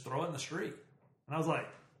goes, just throw it in the street. And I was like,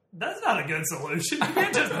 that's not a good solution. You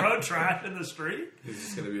can't just throw trash in the street. He's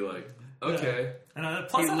just going to be like, okay. Yeah. And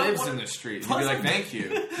he lives in the street. He'd be like, thank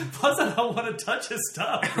you. Plus, I don't want to touch his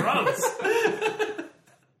stuff. Gross.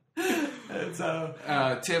 And so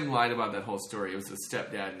Tim lied about that whole story. It was his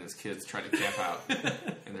stepdad and his kids trying to camp out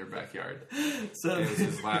in their backyard. So it was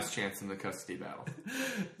his last chance in the custody battle.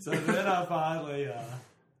 So then I finally,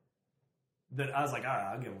 I was like, all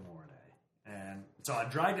right, I'll give him one more day. And so I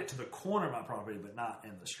dragged it to the corner of my property, but not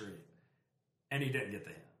in the street. And he didn't get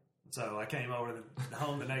the hint. So I came over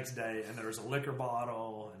home the next day, and there was a liquor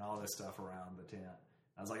bottle and all this stuff around the tent.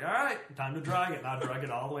 I was like, all right, time to drag it. And I drug it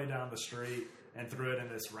all the way down the street and threw it in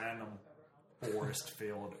this random forest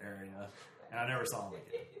field area. And I never saw him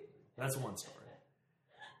again. That's one story.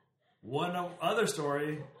 One other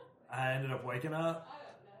story, I ended up waking up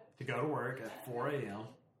to go to work at 4 a.m.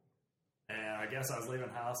 And I guess I was leaving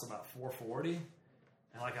the house about 4:40.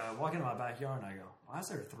 And like I walk into my backyard and I go, why is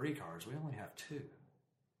there 3 cars? We only have 2.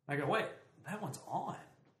 I go, wait, that one's on.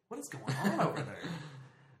 What is going on over there?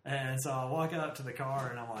 And so I walk out to the car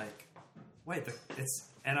and I'm like, wait,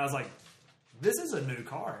 and I was like, this is a new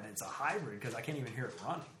car and it's a hybrid because I can't even hear it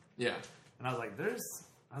running. Yeah. And I was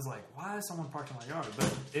like, why is someone parked in my yard?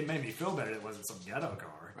 But it made me feel better. It wasn't some ghetto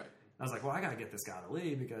car. Right. I was like, well, I got to get this guy to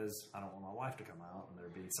leave because I don't want my wife to come out and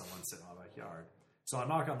there'd be someone sitting in my backyard. So I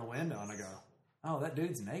knock on the window and I go, oh, that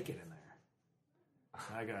dude's naked in there.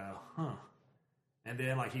 And I go, huh. And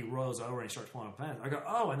then like he rolls over and he starts pulling up pants. I go,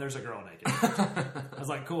 oh, and there's a girl naked. I was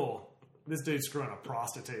like, cool. This dude's screwing a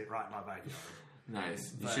prostitute right in my backyard.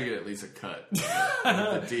 Nice. You should get at least a cut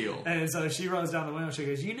of the deal. And so she runs down the window. She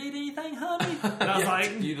goes, you need anything, honey? And I was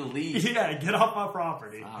like, you to leave. Yeah, get off my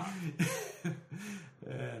property. Ah.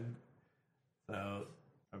 And so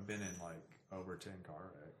I've been in like over 10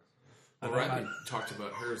 car wrecks. Well, Riley talked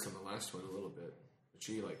about hers on the last one a little bit.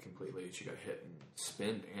 She like she got hit and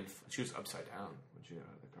spinned, and she was upside down when she got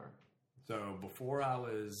out of the car. So before I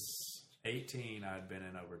was 18, I'd been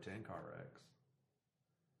in over 10 car wrecks.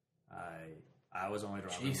 I was only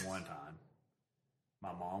driving one time.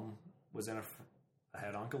 My mom was in a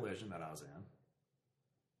head-on collision that I was in.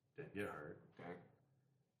 Didn't get hurt. Okay.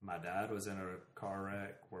 My dad was in a car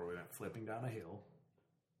wreck where we went flipping down a hill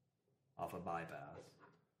off a bypass.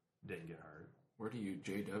 Didn't get hurt. Where do you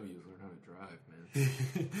JWs learn how to drive, man?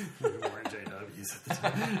 We weren't JWs at the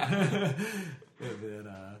time. And then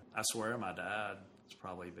I swear my dad's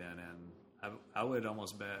probably been in, I would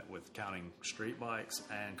almost bet with counting street bikes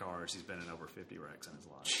and cars, he's been in over 50 wrecks in his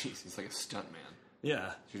life. Jeez, he's like a stunt man.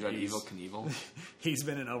 Yeah. He's done Evil Knievel. He's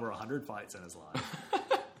been in over 100 fights in his life.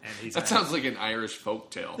 And that sounds like an Irish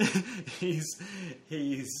folktale.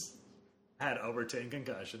 He's had over 10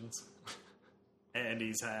 concussions. And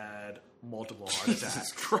he's had multiple heart attacks.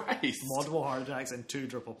 Jesus Christ. Multiple heart attacks and 2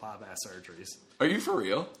 triple bypass surgeries. Are you for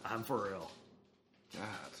real? I'm for real.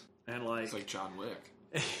 God. And like... It's like John Wick.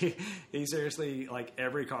 He seriously, like,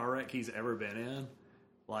 every car wreck he's ever been in,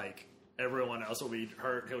 like, everyone else will be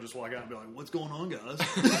hurt. He'll just walk out and be like, what's going on, guys?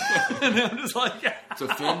 And I'm just like... It's a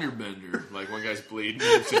fender bender. Like, one guy's bleeding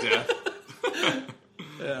to death.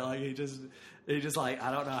 Yeah, like, he just, like,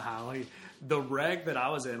 I don't know how the wreck that I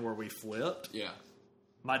was in where we flipped... Yeah.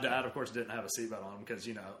 My dad, of course, didn't have a seatbelt on because,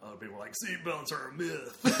 you know, other people were like, seatbelts are a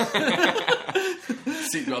myth.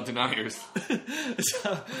 Seatbelt deniers.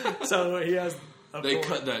 So he has... They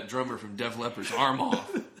cut that drummer from Def Leppard's arm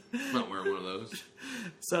off. I'm not wearing one of those.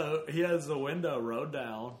 So he has the window rolled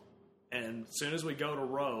down And as soon as we go to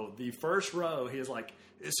row, the first row, he was like,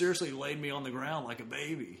 it seriously laid me on the ground like a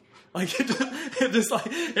baby. Like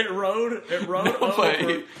it rode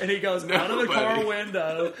over, and he goes out of the car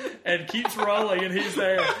window and keeps rolling, and he's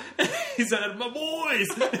there. He said, "My boys!"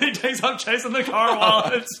 And he takes off chasing the car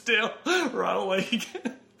while it's still rolling.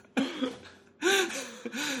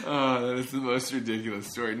 That is the most ridiculous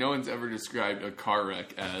story. No one's ever described a car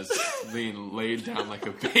wreck as being laid down like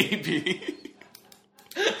a baby.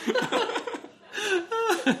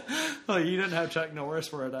 Oh, you didn't have Chuck Norris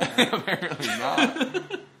for a day. Apparently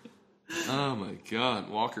not. Oh my God,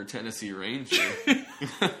 Walker, Tennessee Ranger.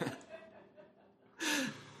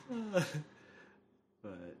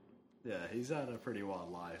 But yeah, he's had a pretty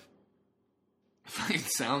wild life. It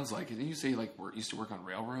sounds like it. Didn't you say used to work on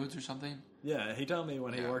railroads or something? Yeah, he told me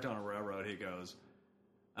when he worked on a railroad, he goes,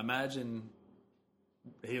 imagine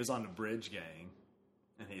he was on the bridge gang,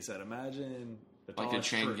 and he said, imagine the like a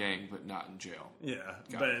chain gang, but not in jail. Yeah,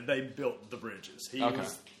 Got but it. they built the bridges. He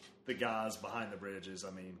was the guys behind the bridges. I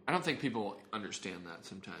mean, I don't think people understand that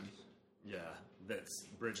sometimes. yeah, that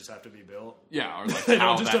bridges have to be built. Yeah, or like They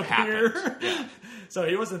how don't just that appear. happens. Yeah. So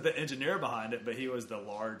he wasn't the engineer behind it, but he was the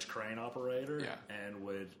large crane operator and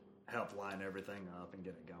would help line everything up and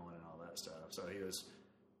get it going and all that stuff. So he was,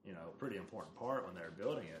 a pretty important part when they were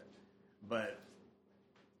building it. But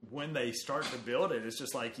when they start to build it, it's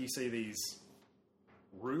just like you see these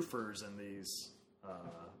roofers in these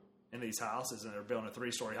houses, and they're building a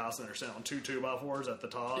 3-story house, and they're sitting on 2 2x4s at the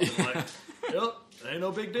top. And like, yep, ain't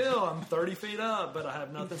no big deal. I'm 30 feet up, but I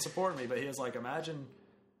have nothing supporting me. But he was like, imagine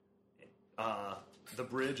the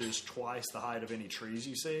bridge is twice the height of any trees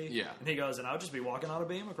you see. Yeah. And he goes, and I'll just be walking on a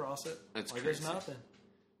beam across it. That's like crazy. There's nothing.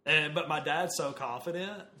 But my dad's so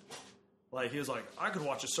confident. Like, he was like, I could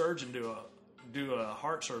watch a surgeon do a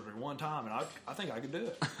heart surgery one time, and I think I could do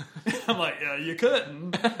it. I'm like, yeah, you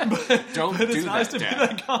couldn't. But it's nice to be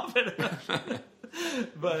that confident.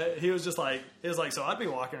 But he was like, so I'd be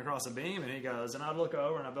walking across a beam, and he goes, and I'd look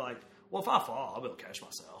over, and I'd be like, well, if I fall, I'll be able to catch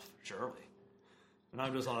myself, surely. And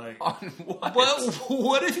I'm just like, on what?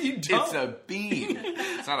 What if you don't? It's a beam.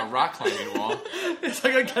 It's not a rock climbing wall. It's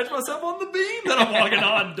like I catch myself on the beam that I'm walking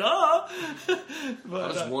on, duh.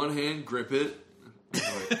 But, just one hand, grip it.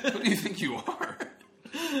 Like, who do you think you are?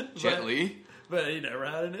 Jet Li? But he never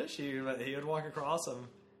had an issue. But he would walk across them,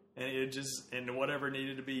 and he would and whatever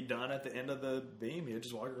needed to be done at the end of the beam, he would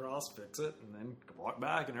just walk across, fix it, and then walk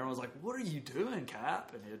back. And everyone's like, "What are you doing,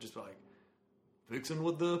 Cap?" And he would just be like, "Fixing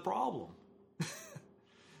with the problem."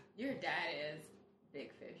 Your dad is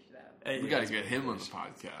big fish, though. Hey, We got to get him on the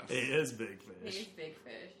podcast. He is big fish. He's big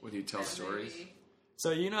fish. Would he tell That stories? movie. So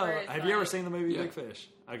have you ever seen the movie Big Fish?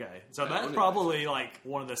 Okay, so that's probably like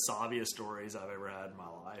one of the sobbiest stories I've ever had in my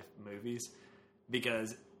life, movies,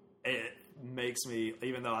 because it makes me,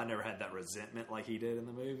 even though I never had that resentment like he did in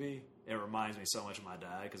the movie, it reminds me so much of my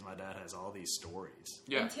dad, because my dad has all these stories.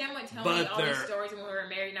 Yeah. And Tim would tell me all these stories when we were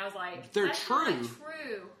married, and I was like, They're that's true. not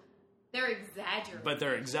true. They're exaggerated. But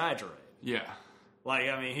they're exaggerated. Yeah. Like,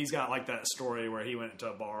 I mean, he's got like that story where he went into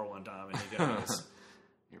a bar one time, and he goes,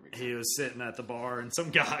 he was sitting at the bar, and some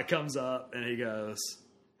guy comes up, and he goes,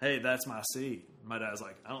 "Hey, that's my seat." My dad's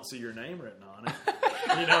like, "I don't see your name written on it."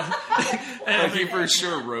 And Like he for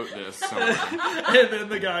sure wrote this somewhere. and then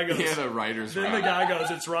the guy goes, He had a writer's then room. the guy goes,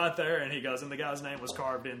 "It's right there," and he goes, and the guy's name was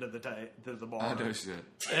carved into the bar. I know shit.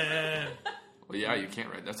 And Well, yeah, you can't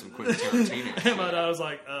write. That's some Quentin Tarantino. and my dad was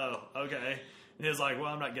like, "Oh, okay." And he was like, "Well,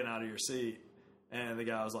 I'm not getting out of your seat." And the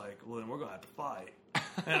guy was like, "Well, then we're going to have to fight."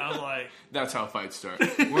 And I was like, That's how fights start.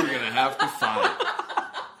 We're going to have to fight.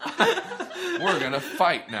 We're going to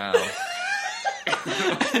fight now.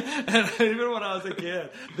 and even when I was a kid,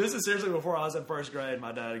 this is seriously before I was in first grade,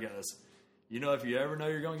 my dad goes, if you ever know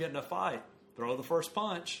you're going to get in a fight, throw the first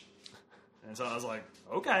punch. And so I was like,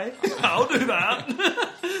 okay, I'll do that.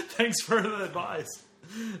 Thanks for the advice.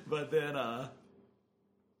 But then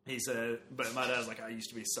he said, but my dad's like, I used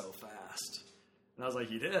to be so fast. And I was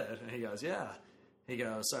like, you did? And he goes, yeah. He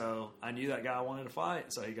goes, so I knew that guy wanted to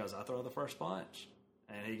fight. So he goes, I throw the first punch.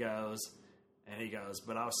 And he goes,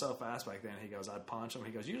 but I was so fast back then. He goes, I'd punch him.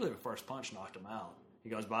 He goes, usually the first punch knocked him out. He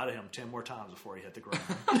goes, but I hit him 10 more times before he hit the ground.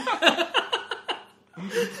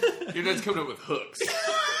 Your dad's coming up with hooks.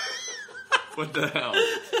 What the hell?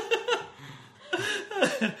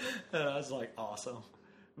 And I was like, awesome.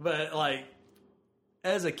 But like,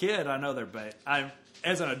 as a kid, I know they're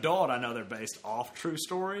as an adult, I know they're based off true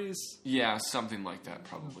stories. Yeah, something like that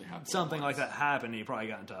probably happened. Something like that happened. He probably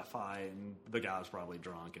got into a fight, and the guy was probably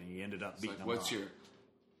drunk, and he ended up beating him up.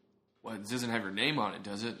 Well, it doesn't have your name on it,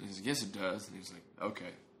 does it? He's like, yes, it does. And he's like,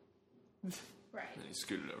 okay. Right. And he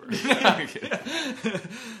scooted over.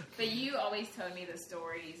 But you always told me the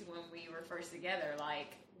stories when we were first together, like,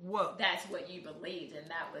 Well, that's what you believed, and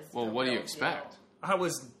that was Well, the what do you real expect? deal. I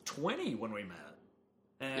was 20 when we met.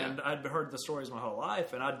 And Yeah. I'd heard the stories my whole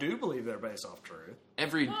life, and I do believe they're based off truth.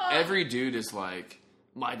 Every dude is like,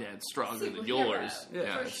 my dad's stronger than Superhero, yours.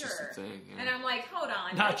 Yeah, for it's just sure. a thing. Yeah. And I'm like, hold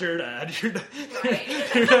on. Not your dad. Your dad, Right.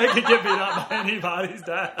 your dad could get beat up by anybody's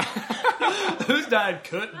dad. Whose dad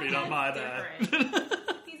couldn't beat up my Mine's dad? different.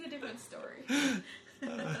 He's a different story.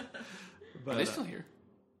 But, Are they still here?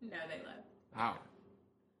 No, they left. How?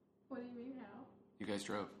 What do you mean how? You guys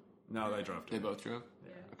drove? no, they drove to They both drove?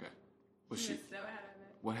 Yeah. Okay. Was She she? was so out of it.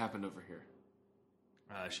 What happened over here?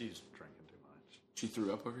 She's drinking too much. She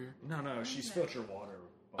threw up over here? No, she spilled your water.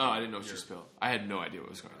 Oh, I didn't know she spilled. I had no idea what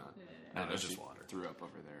was going on. I No, know it's she just water. threw up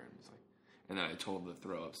over there, and was like, and then I told the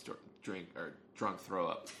throw up drunk throw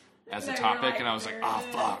up as a So you're topic, like, and I was like, oh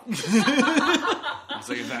fuck. I was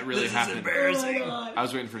like, is that really happening? Embarrassing. I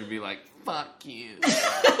was waiting for her to be like, fuck you.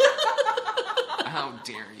 How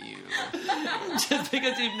dare you? Just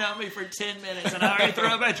because you've known me for 10 minutes and I already threw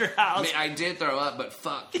up at your I house. mean, I did throw up, but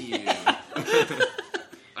fuck you.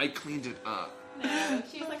 I cleaned it up. No,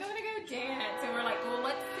 she was like, I'm gonna go dance, and we're like, well,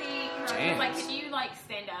 let's see. Her. I was like, Dance? can you like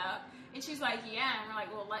stand up? And she's like, yeah. And we're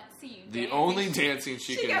like, well, let's see you. The dance. only And dancing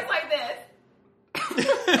she she can, goes like this.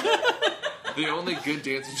 the only good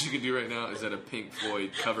dancing she can do right now is at a Pink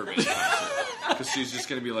Floyd cover band concert, because she's just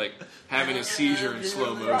gonna be like having a seizure in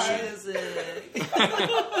slow motion. I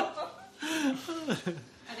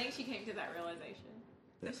think she came to that realization.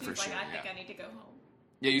 So she For was like, sure, I think yeah. I need to go home.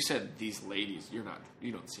 Yeah, you said these ladies. You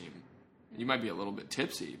don't seem. You might be a little bit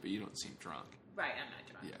tipsy, but you don't seem drunk. Right, I'm not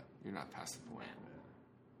drunk. Yeah, you're not past the point.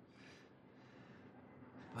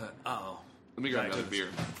 But, Let me grab Back to another beer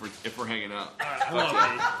if we're hanging out.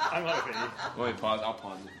 I'm gonna pee. Wait, pause. I'll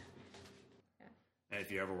pause it. And if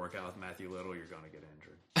you ever work out with Matthew Little, you're going to get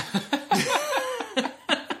injured.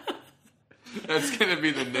 That's going to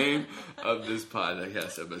be the name of this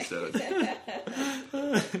podcast episode.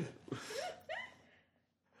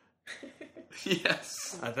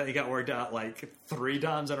 Yes. I think he got worked out like 3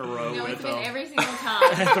 times in a row No, with it's been them. every single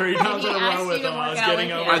time. 3 times in a row with them. I was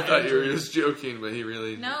getting over I it. thought you were just joking, but he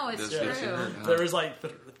really. No, it's does true. get you hurt, huh? There was like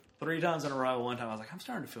 3 times in a row. One time I was like, I'm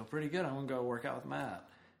starting to feel pretty good. I'm going to go work out with Matt.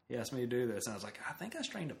 He asked me to do this. And I was like, I think I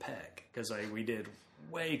strained a pec. Because we did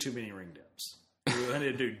way too many ring dips. We had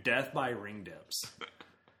to do death by ring dips.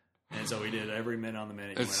 And so we did every minute on the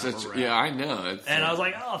minute. It's went up such. a rep. Yeah, I know. It's, And I was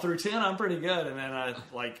like, oh, through 10, I'm pretty good. And then I,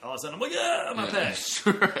 like, all of a sudden, I'm like, yeah, my pec.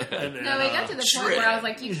 Shred. And then, No, it got to the point where I was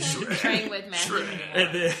like, you can't Shred. train with Matthew anymore.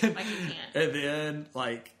 And then, Like, you can't. and then,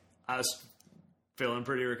 like, I was feeling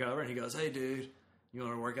pretty recovered. And he goes, hey, dude, you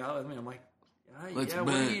want to work out with me? I'm like, Let's yeah,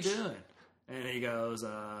 what are you bench. doing? And he goes,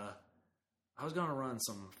 I was going to run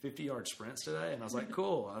some 50-yard sprints today. And I was like,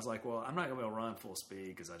 cool. I was like, well, I'm not going to be able to run full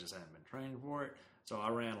speed because I just haven't been training for it. So I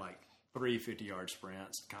ran, like, 3 50-yard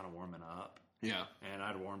sprints, kind of warming up. Yeah. And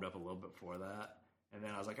I'd warmed up a little bit before that. And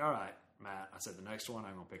then I was like, all right, Matt. I said, the next one,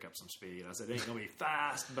 I'm going to pick up some speed. I said, it ain't going to be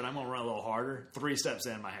fast, but I'm going to run a little harder. 3 steps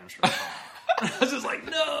in, my hamstring popped. I was just like,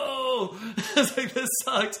 no. I was like, this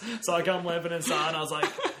sucks. So I come limping inside, and I was like,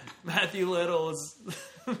 Matthew Little is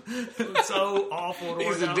so awful to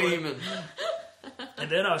work He's a out with. demon.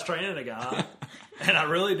 And then I was training a guy, and I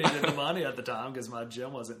really needed the money at the time because my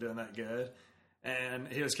gym wasn't doing that good. And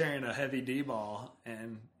he was carrying a heavy D-ball,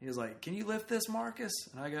 and he was like, can you lift this, Marcus?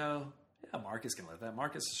 And I go, yeah, Marcus can lift that.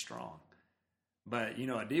 Marcus is strong. But, you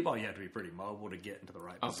know, a D-ball, you have to be pretty mobile to get into the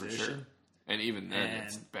right position. For sure. And even then,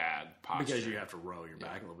 it's And bad posture. Because you have to roll your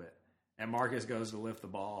back a little bit. And Marcus goes to lift the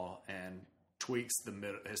ball and tweaks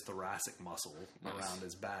his thoracic muscle around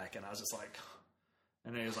his back. And I was just like...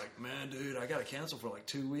 And he was like, man, dude, I got to cancel for like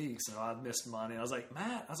 2 weeks. And I missed money. I was like,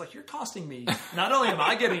 Matt, I was like, you're costing me. Not only am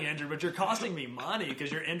I getting injured, but you're costing me money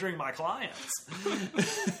because you're injuring my clients.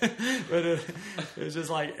 But it was just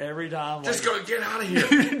like every time. Just like, go get out of here.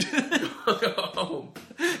 Go home.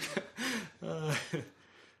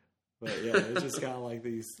 But yeah, it's just kind of like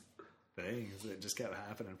these things that just kept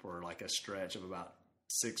happening for like a stretch of about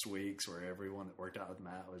 6 weeks where everyone that worked out with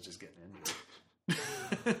Matt was just getting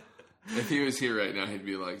injured. If he was here right now, he'd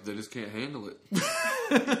be like, they just can't handle it.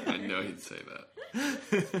 I know he'd say that.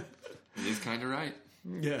 And he's kind of right.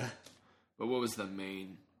 Yeah. But what was the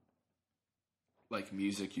main, like,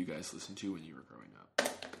 music you guys listened to when you were growing up?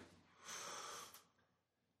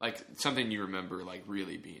 Like, something you remember, like,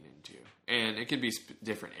 really being into. And it could be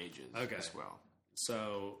different ages as well.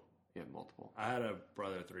 So You have multiple. I had a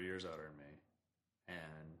brother 3 years older than me. And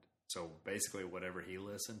so basically whatever he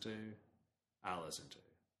listened to, I listened to.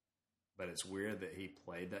 but it's weird that he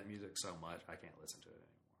played that music so much I can't listen to it anymore.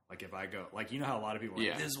 Like if I go, like you know how a lot of people are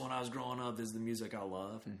like, this is when I was growing up, this is the music I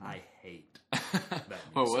love. I hate that music.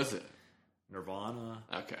 What was it? Nirvana.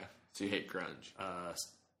 Okay, so you hate grunge.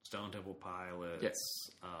 Stone Temple Pilots. Yes.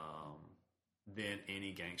 Then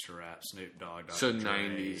any gangster rap, Snoop Dogg, Dr. So Dre,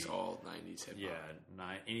 90s, all 90s hip hop.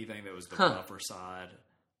 Yeah, anything that was the rougher side.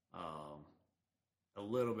 A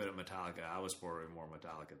little bit of Metallica. I was probably more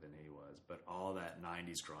Metallica than he was, but all that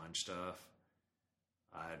 90s grunge stuff,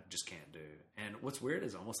 I just can't do. And what's weird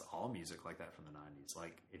is almost all music like that from the 90s.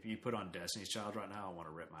 Like, if you put on Destiny's Child right now, I want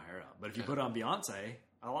to rip my hair out. But if you put on Beyonce,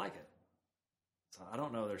 I like it. So I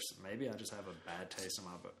don't know. Maybe I just have a bad taste in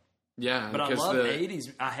my book. Yeah, but I love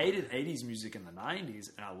 80s. I hated 80s music in the 90s,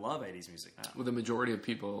 and I love 80s music now. Well, the majority of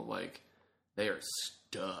people, like, they are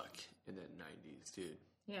stuck in the 90s, dude.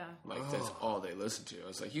 Yeah. Like, that's all they listen to. I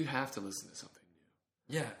was like, you have to listen to something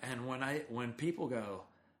new. Yeah, and when people go,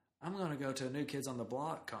 I'm going to go to a New Kids on the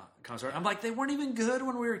Block concert, I'm like, they weren't even good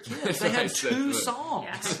when we were kids. They had 2 songs.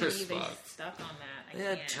 Yeah, how can you be stuck on that?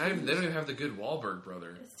 I can't. They don't even have the good Wahlberg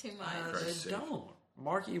brother. It's too much. They don't.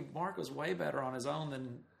 Mark was way better on his own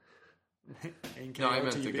than in KOTB. No, I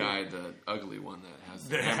meant the guy, the ugly one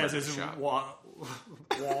that has his shop.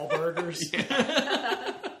 Wahlburgers.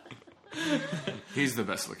 He's the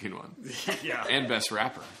best looking one. Yeah. And best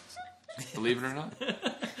rapper. Believe it or not.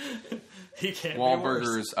 He can't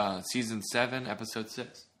Wahlburgers, season 7, episode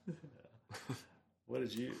 6. What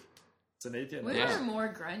did you... Sanithia? We were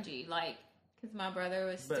more grungy, like, because my brother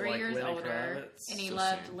was 3 years Lenny older, Kravitz? and he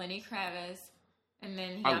loved Lenny Kravitz, and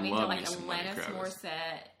then he got me into, like, Alanis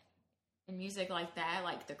Morissette, and music like that,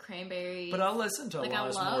 like the Cranberries. But I listen to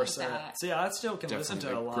Alanis Morissette. That. See, I still can listen to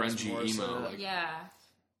Alanis grungy Morissette. Emo. Like, yeah.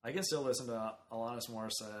 I can still listen to Alanis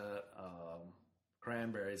Morissette.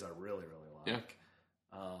 Cranberries I really, really like.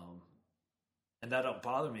 Yeah. And that don't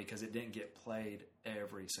bother me because it didn't get played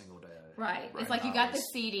every single day. Right. It's like you got the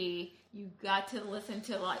CD, you got to listen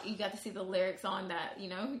to, like, you got to see the lyrics on that, you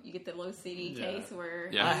know, you get the little CD case where...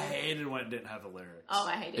 Yeah. I hated when it didn't have the lyrics. Oh,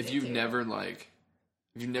 I hated it If you've too.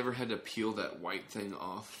 never had to peel that white thing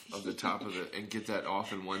off of the top of it and get that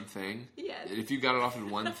off in one thing. Yes. If you got it off in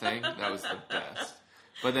one thing, that was the best.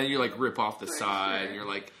 But then you like rip off the side and you're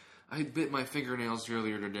like, I bit my fingernails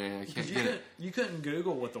earlier today. I can't get it. You couldn't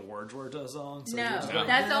Google what the words were to a song. So No, like,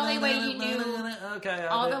 that's the only way you knew okay,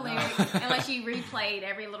 all the lyrics, unless you replayed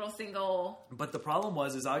every little single. But the problem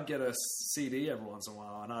is I'd get a CD every once in a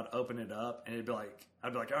while, and I'd open it up, and I'd be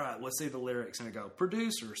like, all right, let's see the lyrics, and it'd go,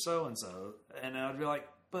 producer so and so, and I'd be like,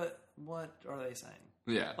 but what are they saying?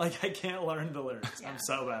 Yeah. Like I can't learn the lyrics. I'm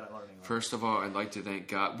so bad at learning lyrics. First of all, I'd like to thank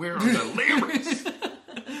God. Where are the lyrics?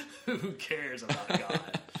 Who cares about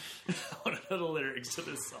God? I want to know the lyrics to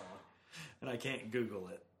this song, and I can't Google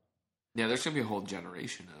it. Yeah, there's going to be a whole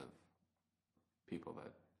generation of people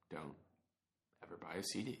that don't ever buy a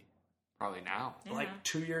CD. Probably now. Yeah. Like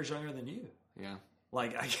 2 years younger than you. Yeah.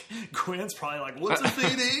 Like, Quinn's probably like, what's a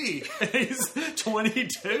CD? He's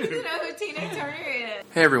 22. You know who Tina Turner is.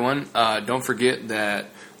 Hey everyone, don't forget that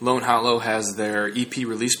Lone Hollow has their EP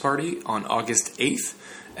release party on August 8th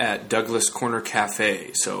at Douglas Corner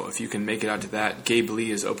Cafe. So if you can make it out to that, Gabe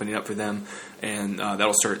Lee is opening up for them, and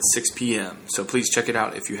that'll start at 6 p.m. So please check it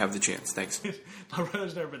out if you have the chance. Thanks. My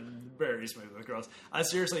brother's never been very smooth with girls. I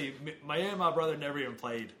seriously, me and my brother never even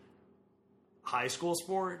played high school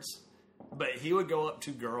sports, but he would go up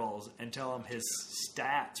to girls and tell them his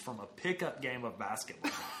stats from a pickup game of basketball.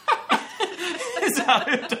 That's how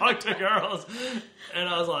he talked to girls. And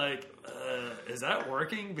I was like, is that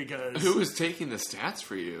working? Because Who was taking the stats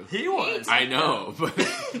for you? he was. I know, but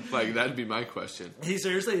like that'd be my question. He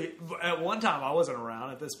seriously, at one time, I wasn't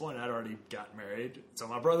around at this point. I'd already gotten married. So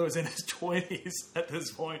my brother was in his 20s at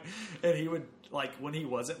this point, and he would, like, when he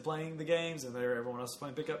wasn't playing the games and everyone else was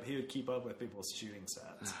playing pickup, he would keep up with people's shooting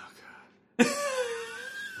stats. Oh god,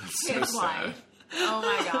 that's so His sad. life. Oh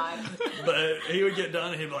my god. But he would get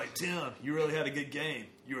done and he'd be like, Tim, you really had a good game.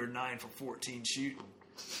 You were 9 for 14 shooting.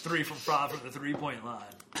 3 for 5 from the 3-point line.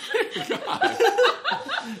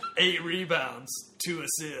 8 rebounds, 2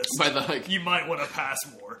 assists. By the like, You might want to pass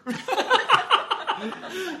more.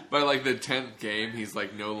 by like the 10th game, he's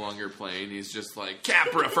like no longer playing. He's just like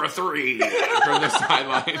Capra for 3 from the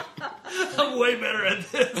sideline. I'm way better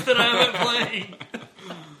at this than I am at playing.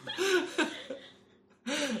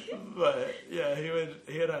 But yeah, he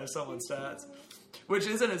would have someone's stats, which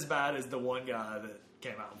isn't as bad as the one guy that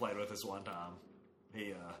came out and played with us one time.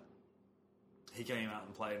 He came out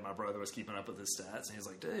and played. And my brother was keeping up with his stats, and he was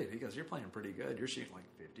like, "Dude," he goes, "You're playing pretty good. You're shooting like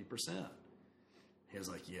 50%." He was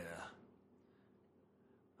like, "Yeah,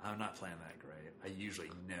 I'm not playing that great. I usually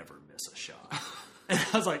never miss a shot." And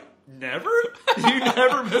I was like, never? You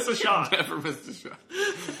never miss a shot. Never missed a shot.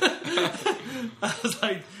 I was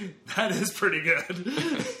like, that is pretty good.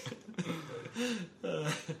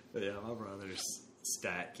 Yeah, my brother's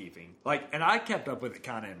stat keeping. Like, and I kept up with it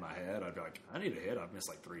kind of in my head. I'd be like, I need a hit. I've missed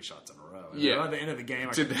like 3 shots in a row. And Yeah. by the end of the game,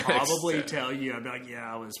 I To could the probably extent. tell you, I'd be like,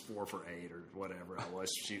 yeah, I was 4 for 8 or whatever I was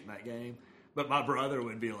shooting that game. But my brother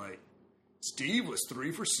would be like, Steve was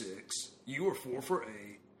 3 for 6, you were 4 for 8,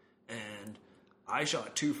 and I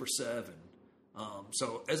shot 2 for 7.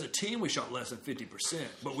 So as a team, we shot less than 50%,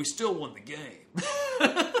 but we still won the game.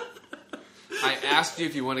 I asked you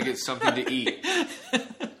if you want to get something to eat.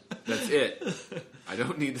 That's it. I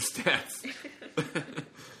don't need the stats.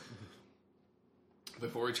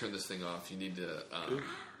 Before we turn this thing off, you need to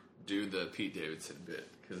do the Pete Davidson bit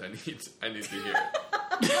because I need to hear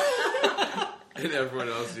it, and everyone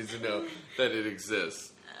else needs to know that it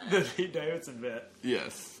exists. The Pete Davidson bit.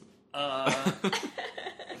 Yes.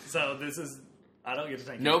 So this is, I don't get to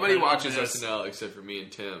take Nobody credit on watches this. SNL except for me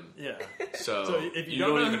and Tim. Yeah. So if you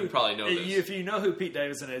don't know even probably know this. If you know who Pete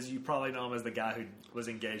Davidson is, you probably know him as the guy who was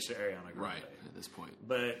engaged to Ariana Grande. Right, at this point.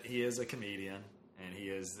 But he is a comedian, and he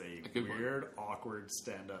is a good one. weird, awkward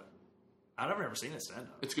stand-up. I've never seen his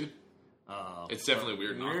stand-up. It's good. It's definitely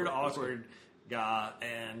weird and Weird, awkward. awkward guy,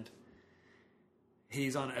 and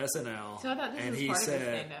he's on SNL. So I thought this and was he part of his said,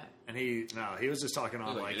 stand-up. and he was just talking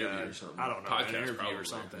on Like like an interview a, or something. I don't know, Podcast, an interview probably, or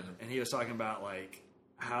something, yeah. and he was talking about like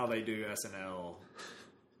how they do SNL,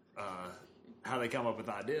 how they come up with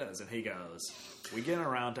ideas, and he goes, we get in a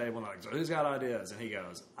round table and like, so who's got ideas? And he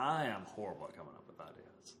goes, I am horrible at coming up with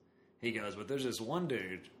ideas. He goes, but there's this one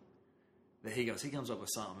dude that he comes up with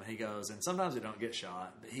something, and he goes, and sometimes it don't get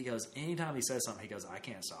shot, but he goes, anytime he says something, he goes, I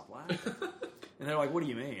can't stop laughing. And they're like, what do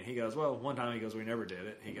you mean? He goes, well, one time he goes, we never did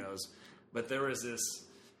it. He goes, but there was this,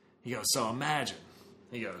 he goes, so imagine,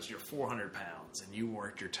 he goes, you're 400 pounds and you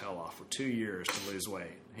worked your tail off for 2 years to lose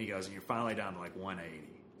weight. He goes, and you're finally down to like 180.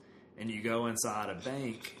 And you go inside a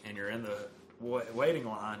bank and you're in the waiting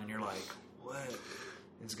line and you're like, what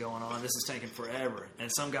is going on? This is taking forever.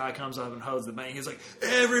 And some guy comes up and holds the bank. He's like,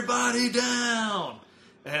 everybody down.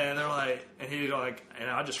 And they're like, and he's like, and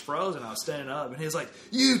I just froze and I was standing up and he's like,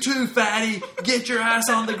 you too, fatty, get your ass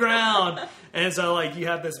on the ground. And so like you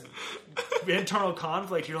have this internal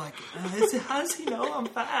conflict. You're like, how does he know I'm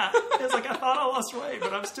fat? It's like, I thought I lost weight,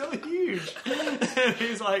 but I'm still huge. And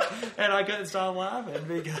he's like, and I couldn't stop laughing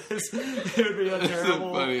because it would be a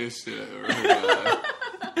terrible. That's the funniest shit I've ever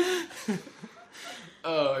heard.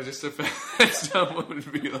 Oh, just the fact that someone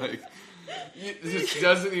would be like, this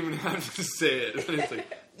doesn't even have to say it. But it's like,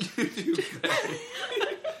 you do bad.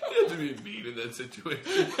 You have to be mean in that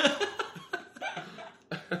situation.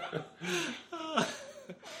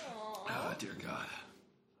 Oh, dear God.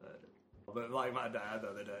 But like my dad the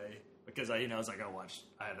other day, because he knows I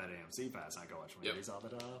have that AMC pass, and I go watch movies all the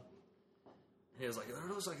time. He was like, it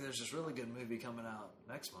looks like there's this really good movie coming out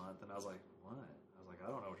next month. And I was like, what? I was like, I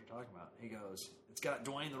don't know what you're talking about. He goes, it's got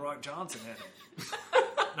Dwayne "The Rock" Johnson in it.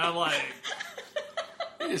 And I'm like,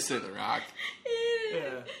 You just say The Rock.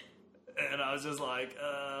 yeah. And I was just like,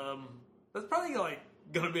 that's probably like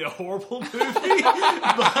going to be a horrible movie.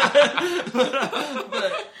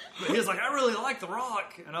 but he was like, I really like The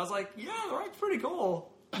Rock. And I was like, yeah, The Rock's pretty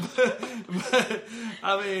cool. but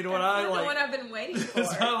I mean, when I the like one I've been waiting for.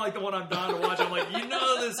 it's not like the one I'm dying to watch. I'm like,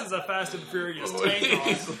 this is a Fast and Furious He's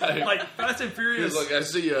takeoff. like- Like Fast and Furious. He's like, I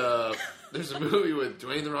see there's a movie with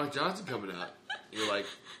Dwayne The Rock Johnson coming out. You're like,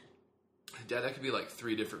 Dad, that could be like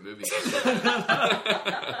 3 different movies.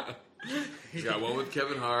 He's got one with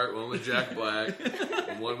Kevin Hart, one with Jack Black,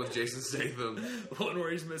 and one with Jason Statham. One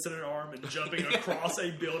where he's missing an arm and jumping across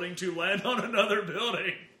a building to land on another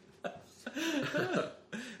building.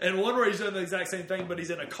 And one where he's doing the exact same thing, but he's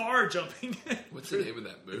in a car jumping. What's the name of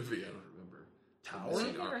that movie? I don't remember. Tower? Is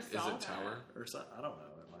never it saw that. Tower? Or something. I don't know.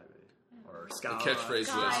 It might be. Or The Skyline. catchphrase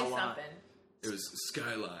Sky was, something. it was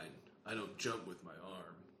Skyline. I don't jump with my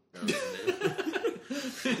arm. That was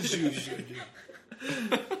the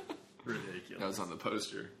name. Ridiculous. That was on the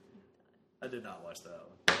poster. I did not watch that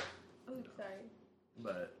one. Oh, sorry.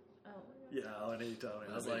 But, Oh my god. yeah, when he told me,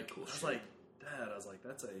 I was That'd like, be a cool Dad, I was like,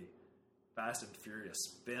 that's a Fast and Furious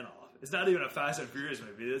spin-off. It's not even a Fast and Furious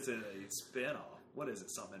movie. It's a spin-off. What is it?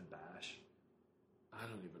 Something Bash? I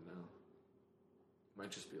don't even know. Might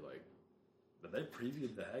just be like But they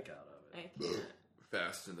previewed the heck out of it. I can't.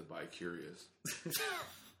 Fast and the Bi-Curious.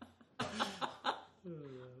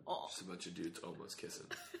 Oh. Just a bunch of dudes almost kissing.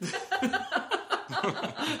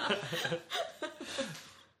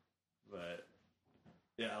 But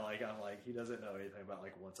yeah, like I'm like he doesn't know anything about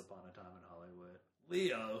like Once Upon a Time in Hollywood.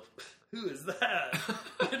 Leo, who is that?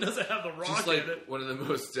 It doesn't have the rock Just like in it. one of the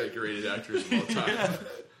most decorated actors of all time.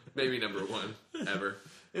 Maybe number one ever.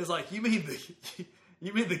 It's like, you mean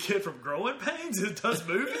the kid from Growing Pains who does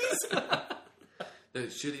movies? That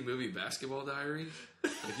shitty movie Basketball Diaries?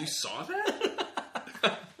 Like, you saw that?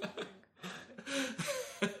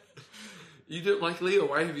 You don't like Leo?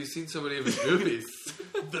 Why have you seen so many of his movies?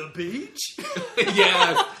 The Beach?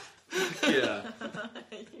 Yeah. Yeah.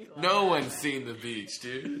 No one's seen The Beach,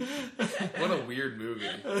 dude. What a weird movie.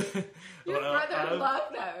 Your brother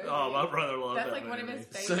loved those. Oh, my brother loved That's that like one of movie. his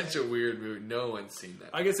favorites. Such a weird movie. No one's seen that.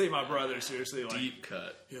 I can see my brother seriously like Deep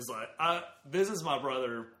cut. He's like, this is my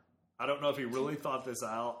brother. I don't know if he really thought this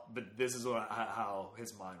out, but this is how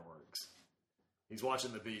his mind works. He's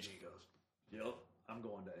watching The Beach and he goes, "Yep, I'm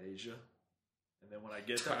going to Asia. And then when I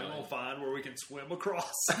get there, we'll find where we can swim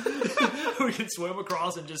across. We can swim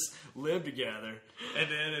across and just live together. And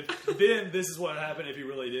then this is what happened if he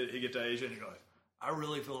really did. He get to Asia and he goes, I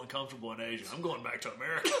really feel uncomfortable in Asia. I'm going back to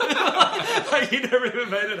America. Like, he never even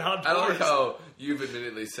made it outdoors. I like how you've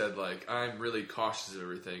admittedly said, like, I'm really cautious of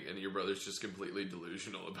everything, and your brother's just completely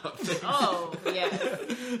delusional about things. Oh, yes.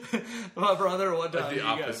 My brother, one time, Like the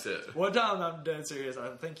opposite. One time, I'm dead serious.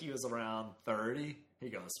 I think he was around 30. He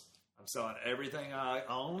goes, I'm selling everything I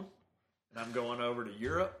own, and I'm going over to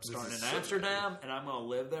Europe, starting in Amsterdam, and I'm going to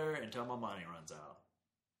live there until my money runs out.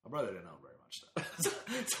 My brother didn't own very much stuff.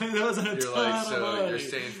 So there wasn't a You're ton like, of so money. you're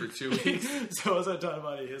staying for 2 weeks? So it wasn't a ton of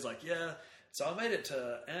money. He was like, yeah. So I made it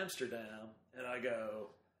to Amsterdam, and I go,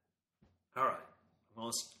 all right,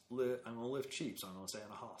 I'm going to live cheap, so I'm going to stay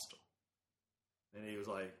in a hostel. And he was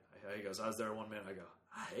like, he goes, I was there 1 minute. I go,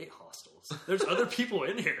 I hate hostels. There's other people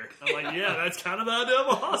in here. I'm like, yeah, that's kind of the idea of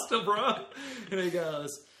a hostel, bro. And he goes,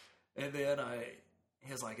 and then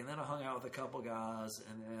he was like, and then I hung out with a couple guys,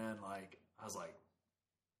 and then like, I was like,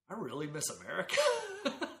 I really miss America.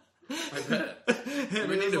 I bet.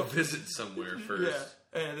 We need to visit somewhere first.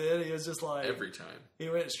 Yeah. And then he was just like, Every time. he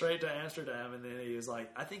went straight to Amsterdam, and then he was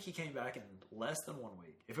like, I think he came back in less than 1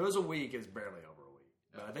 week. If it was a week, it was barely over a week.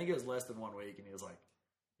 But I think it was less than 1 week, and he was like,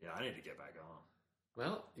 yeah, I need to get back on.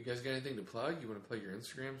 Well, you guys got anything to plug? You want to plug your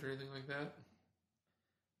Instagrams or anything like that?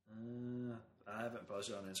 I haven't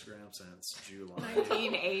posted on Instagram since July.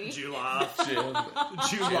 1980. July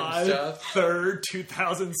Gym stuff? 3rd,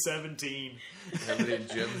 2017. Have any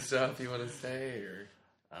gym stuff you want to say? Or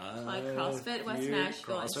Like CrossFit West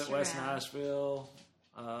Nashville. CrossFit Instagram. West Nashville.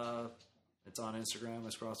 It's on Instagram.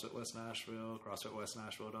 It's CrossFit West Nashville.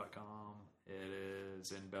 CrossFitWestNashville.com. It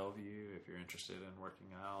is in Bellevue if you're interested in working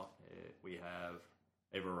out. We have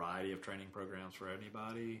a variety of training programs for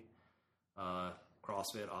anybody.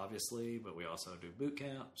 CrossFit, obviously, but we also do boot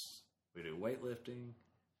camps. We do weightlifting.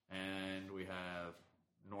 And we have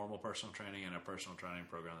normal personal training and a personal training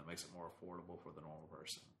program that makes it more affordable for the normal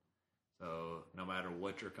person. So no matter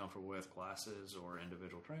what you're comfortable with, classes or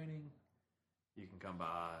individual training, you can come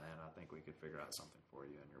by, and I think we could figure out something for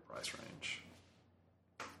you in your price range.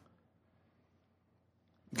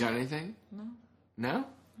 got anything? No. No?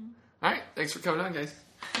 All right. Thanks for coming on, guys.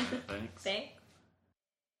 Thanks. Thanks.